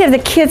here. Let's have the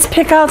kids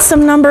pick out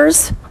some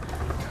numbers.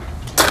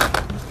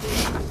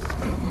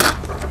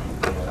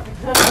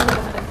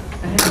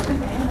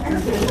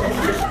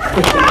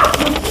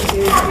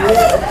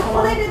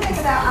 Well, they didn't think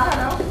of that. I don't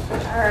know.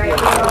 All right.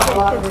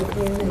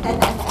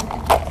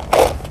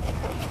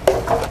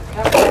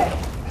 Okay.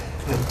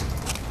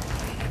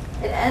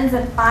 It ends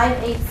at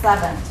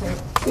 587. So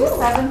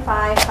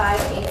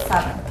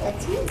 275587.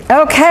 That's you.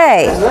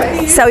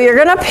 Okay, so you're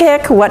going to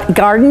pick what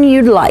garden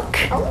you'd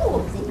like. Oh,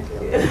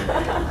 thank you.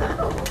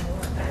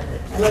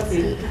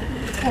 Lucky.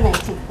 Can I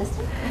take this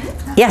one?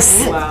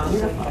 Yes. Wow.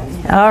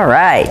 All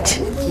right.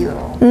 Thank you.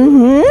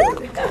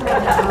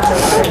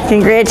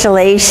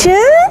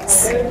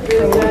 Congratulations.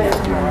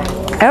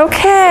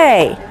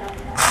 Okay.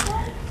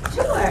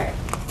 Sure.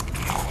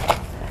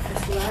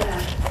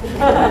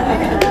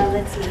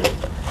 Let's see.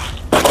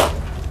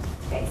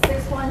 Okay,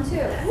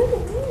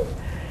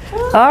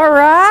 612. All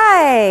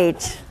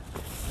right.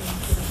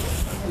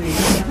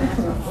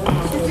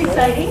 It's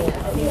exciting.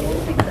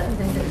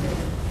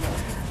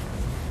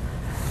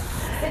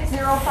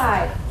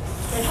 605.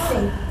 Let's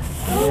see.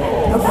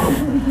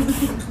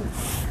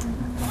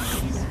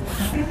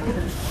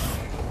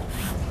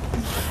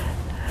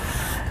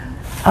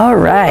 All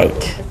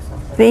right.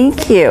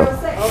 Thank you.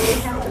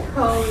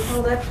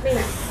 Hold up, Did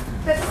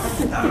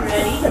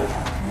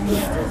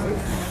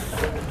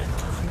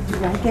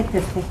I get to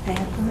pick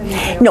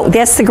that? No,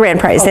 that's the grand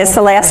prize. That's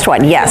the last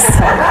one. Yes.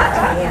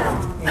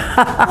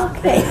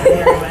 Okay.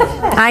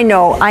 I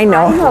know.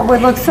 Oh, it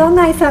would look so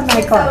nice on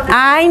my glove.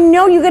 I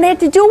know. You're going to have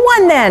to do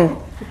one then.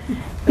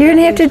 You're going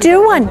to have to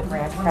do one.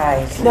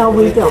 No,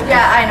 we don't.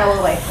 Yeah, I know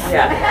the way.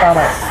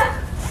 Yeah.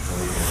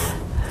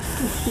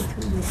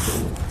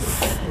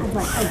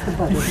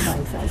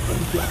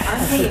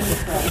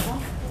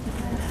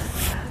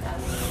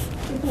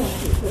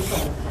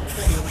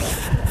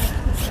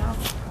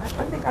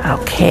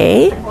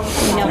 Okay.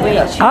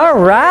 All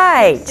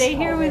right. Stay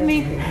here with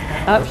me.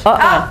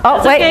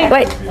 Oh,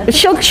 wait.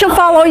 She'll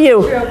follow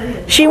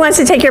you. She wants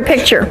to take your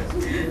picture.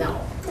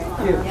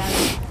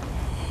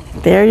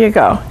 There you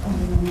go.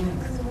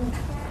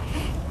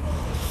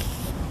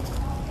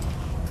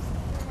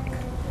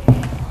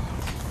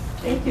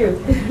 Thank you.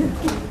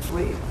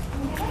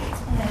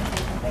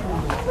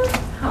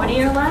 How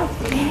many are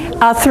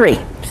left? 3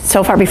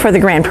 so far before the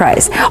grand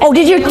prize. Oh,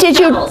 did you?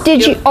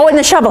 Oh, and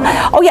the shovel.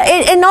 Oh, yeah,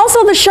 and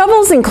also the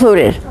shovel's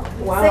included.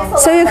 Wow.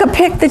 So you could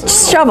pick the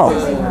shovel.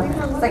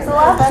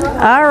 611.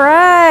 All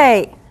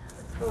right.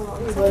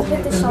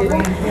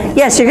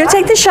 Yes, you're gonna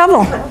take the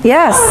shovel.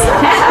 Yes.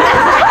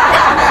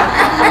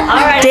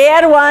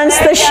 Dad wants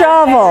the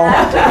shovel.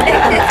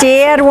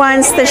 Dad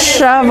wants the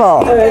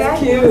shovel. That's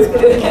cute.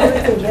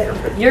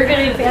 You're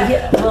going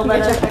to we'll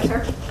let us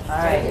picture. All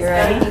right, you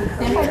ready?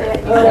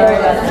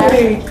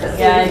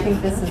 Yeah, I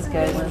think this is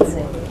good. Let's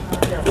see.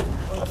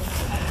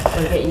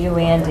 We'll get you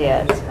and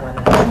Dad.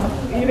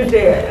 Even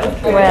Dad.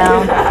 Okay.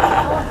 Well,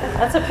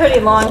 that's a pretty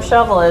long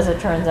shovel as it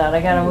turns out.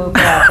 I got to move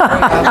that.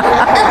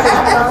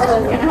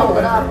 You can hold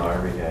it up.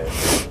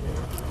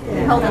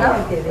 Hold it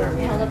up.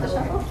 Hold up the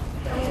shovel.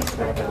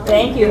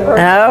 Thank you.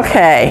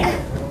 Okay.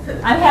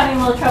 I'm having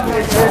a little trouble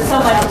with there's so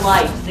much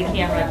light. The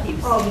camera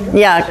keeps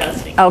Yeah.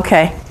 adjusting.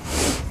 Okay.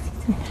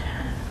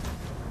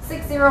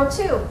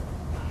 602.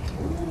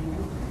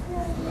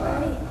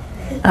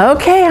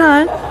 Okay,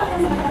 hon.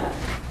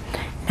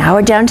 Now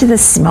we're down to the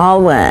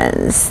small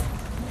ones.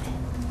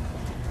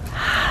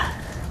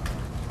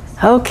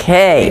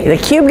 Okay, the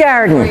cube There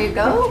garden. you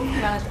go. You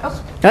wanna-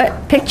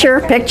 oh,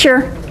 Picture.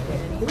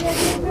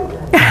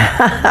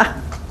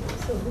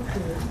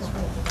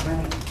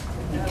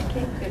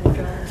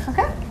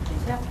 okay.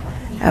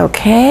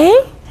 Okay,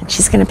 and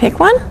she's gonna pick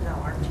one.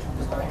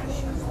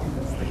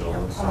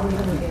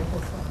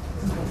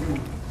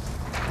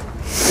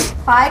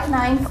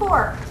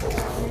 $594.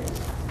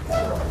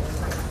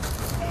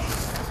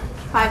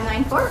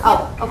 594?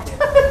 Oh.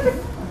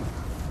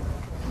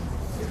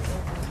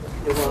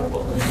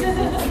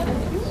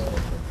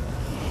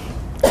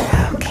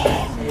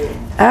 Okay.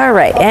 All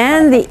right,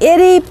 and the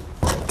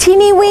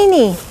teeny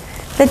weeny.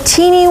 The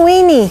teeny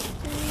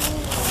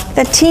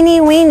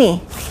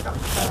weeny.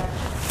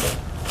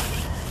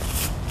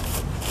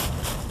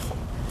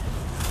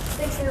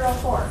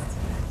 604.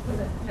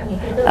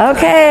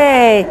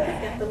 Okay,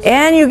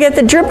 and you get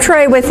the drip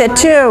tray with it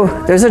too.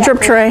 There's a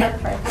drip tray.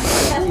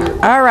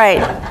 All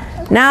right,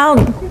 now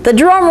the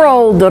drum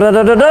roll. Da da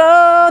da da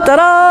da da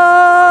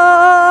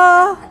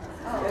da.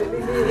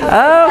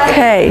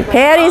 Okay,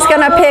 Patty's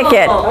gonna pick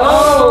it.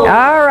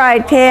 All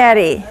right,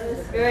 Patty.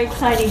 Very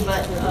exciting,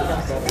 but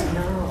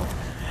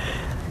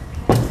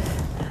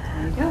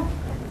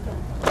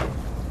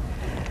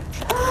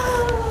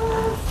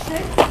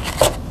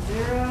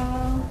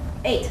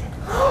Eight.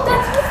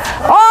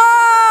 Oh!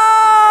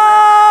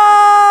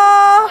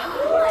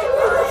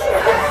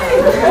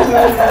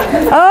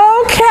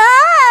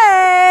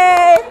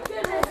 Okay.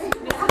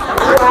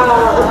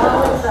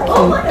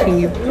 Can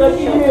you Look at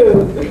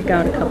you. pick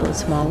out a couple of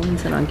small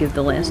ones and I'll give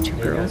the last two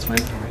girls one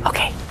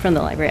Okay. from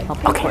the library. I'll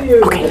pick one.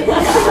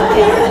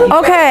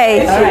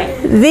 Okay.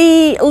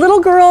 The little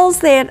girls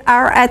that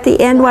are at the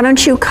end, why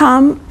don't you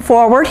come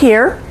forward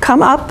here?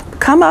 Come up.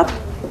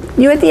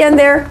 You at the end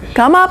there.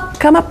 Come up.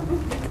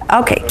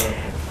 Okay.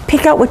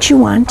 Pick out what you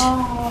want.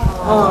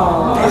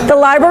 The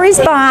library's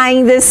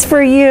buying this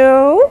for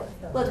you.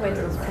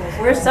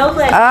 we're so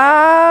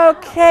glad.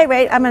 Okay,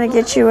 wait, I'm gonna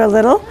get you a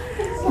little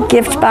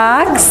gift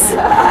box.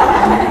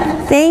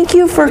 Thank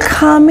you for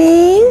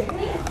coming.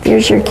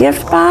 There's your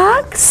gift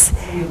box.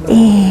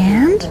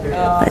 And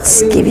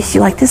let's give you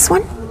like this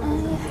one?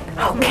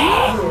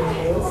 Okay.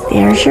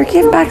 There's your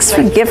gift box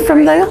for gift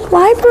from the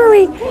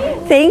library.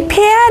 Thank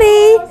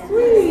Patty.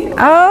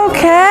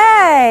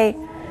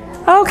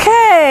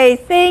 Okay,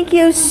 thank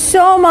you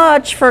so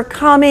much for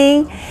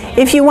coming.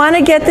 If you want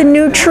to get the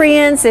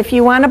nutrients, if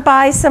you want to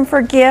buy some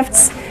for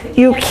gifts,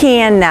 you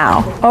can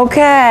now.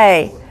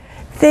 Okay,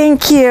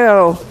 thank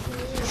you.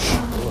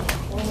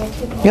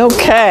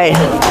 Okay,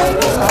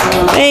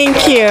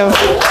 thank you.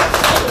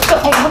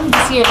 I wanted to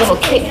see your little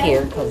kit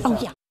here.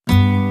 'Cause,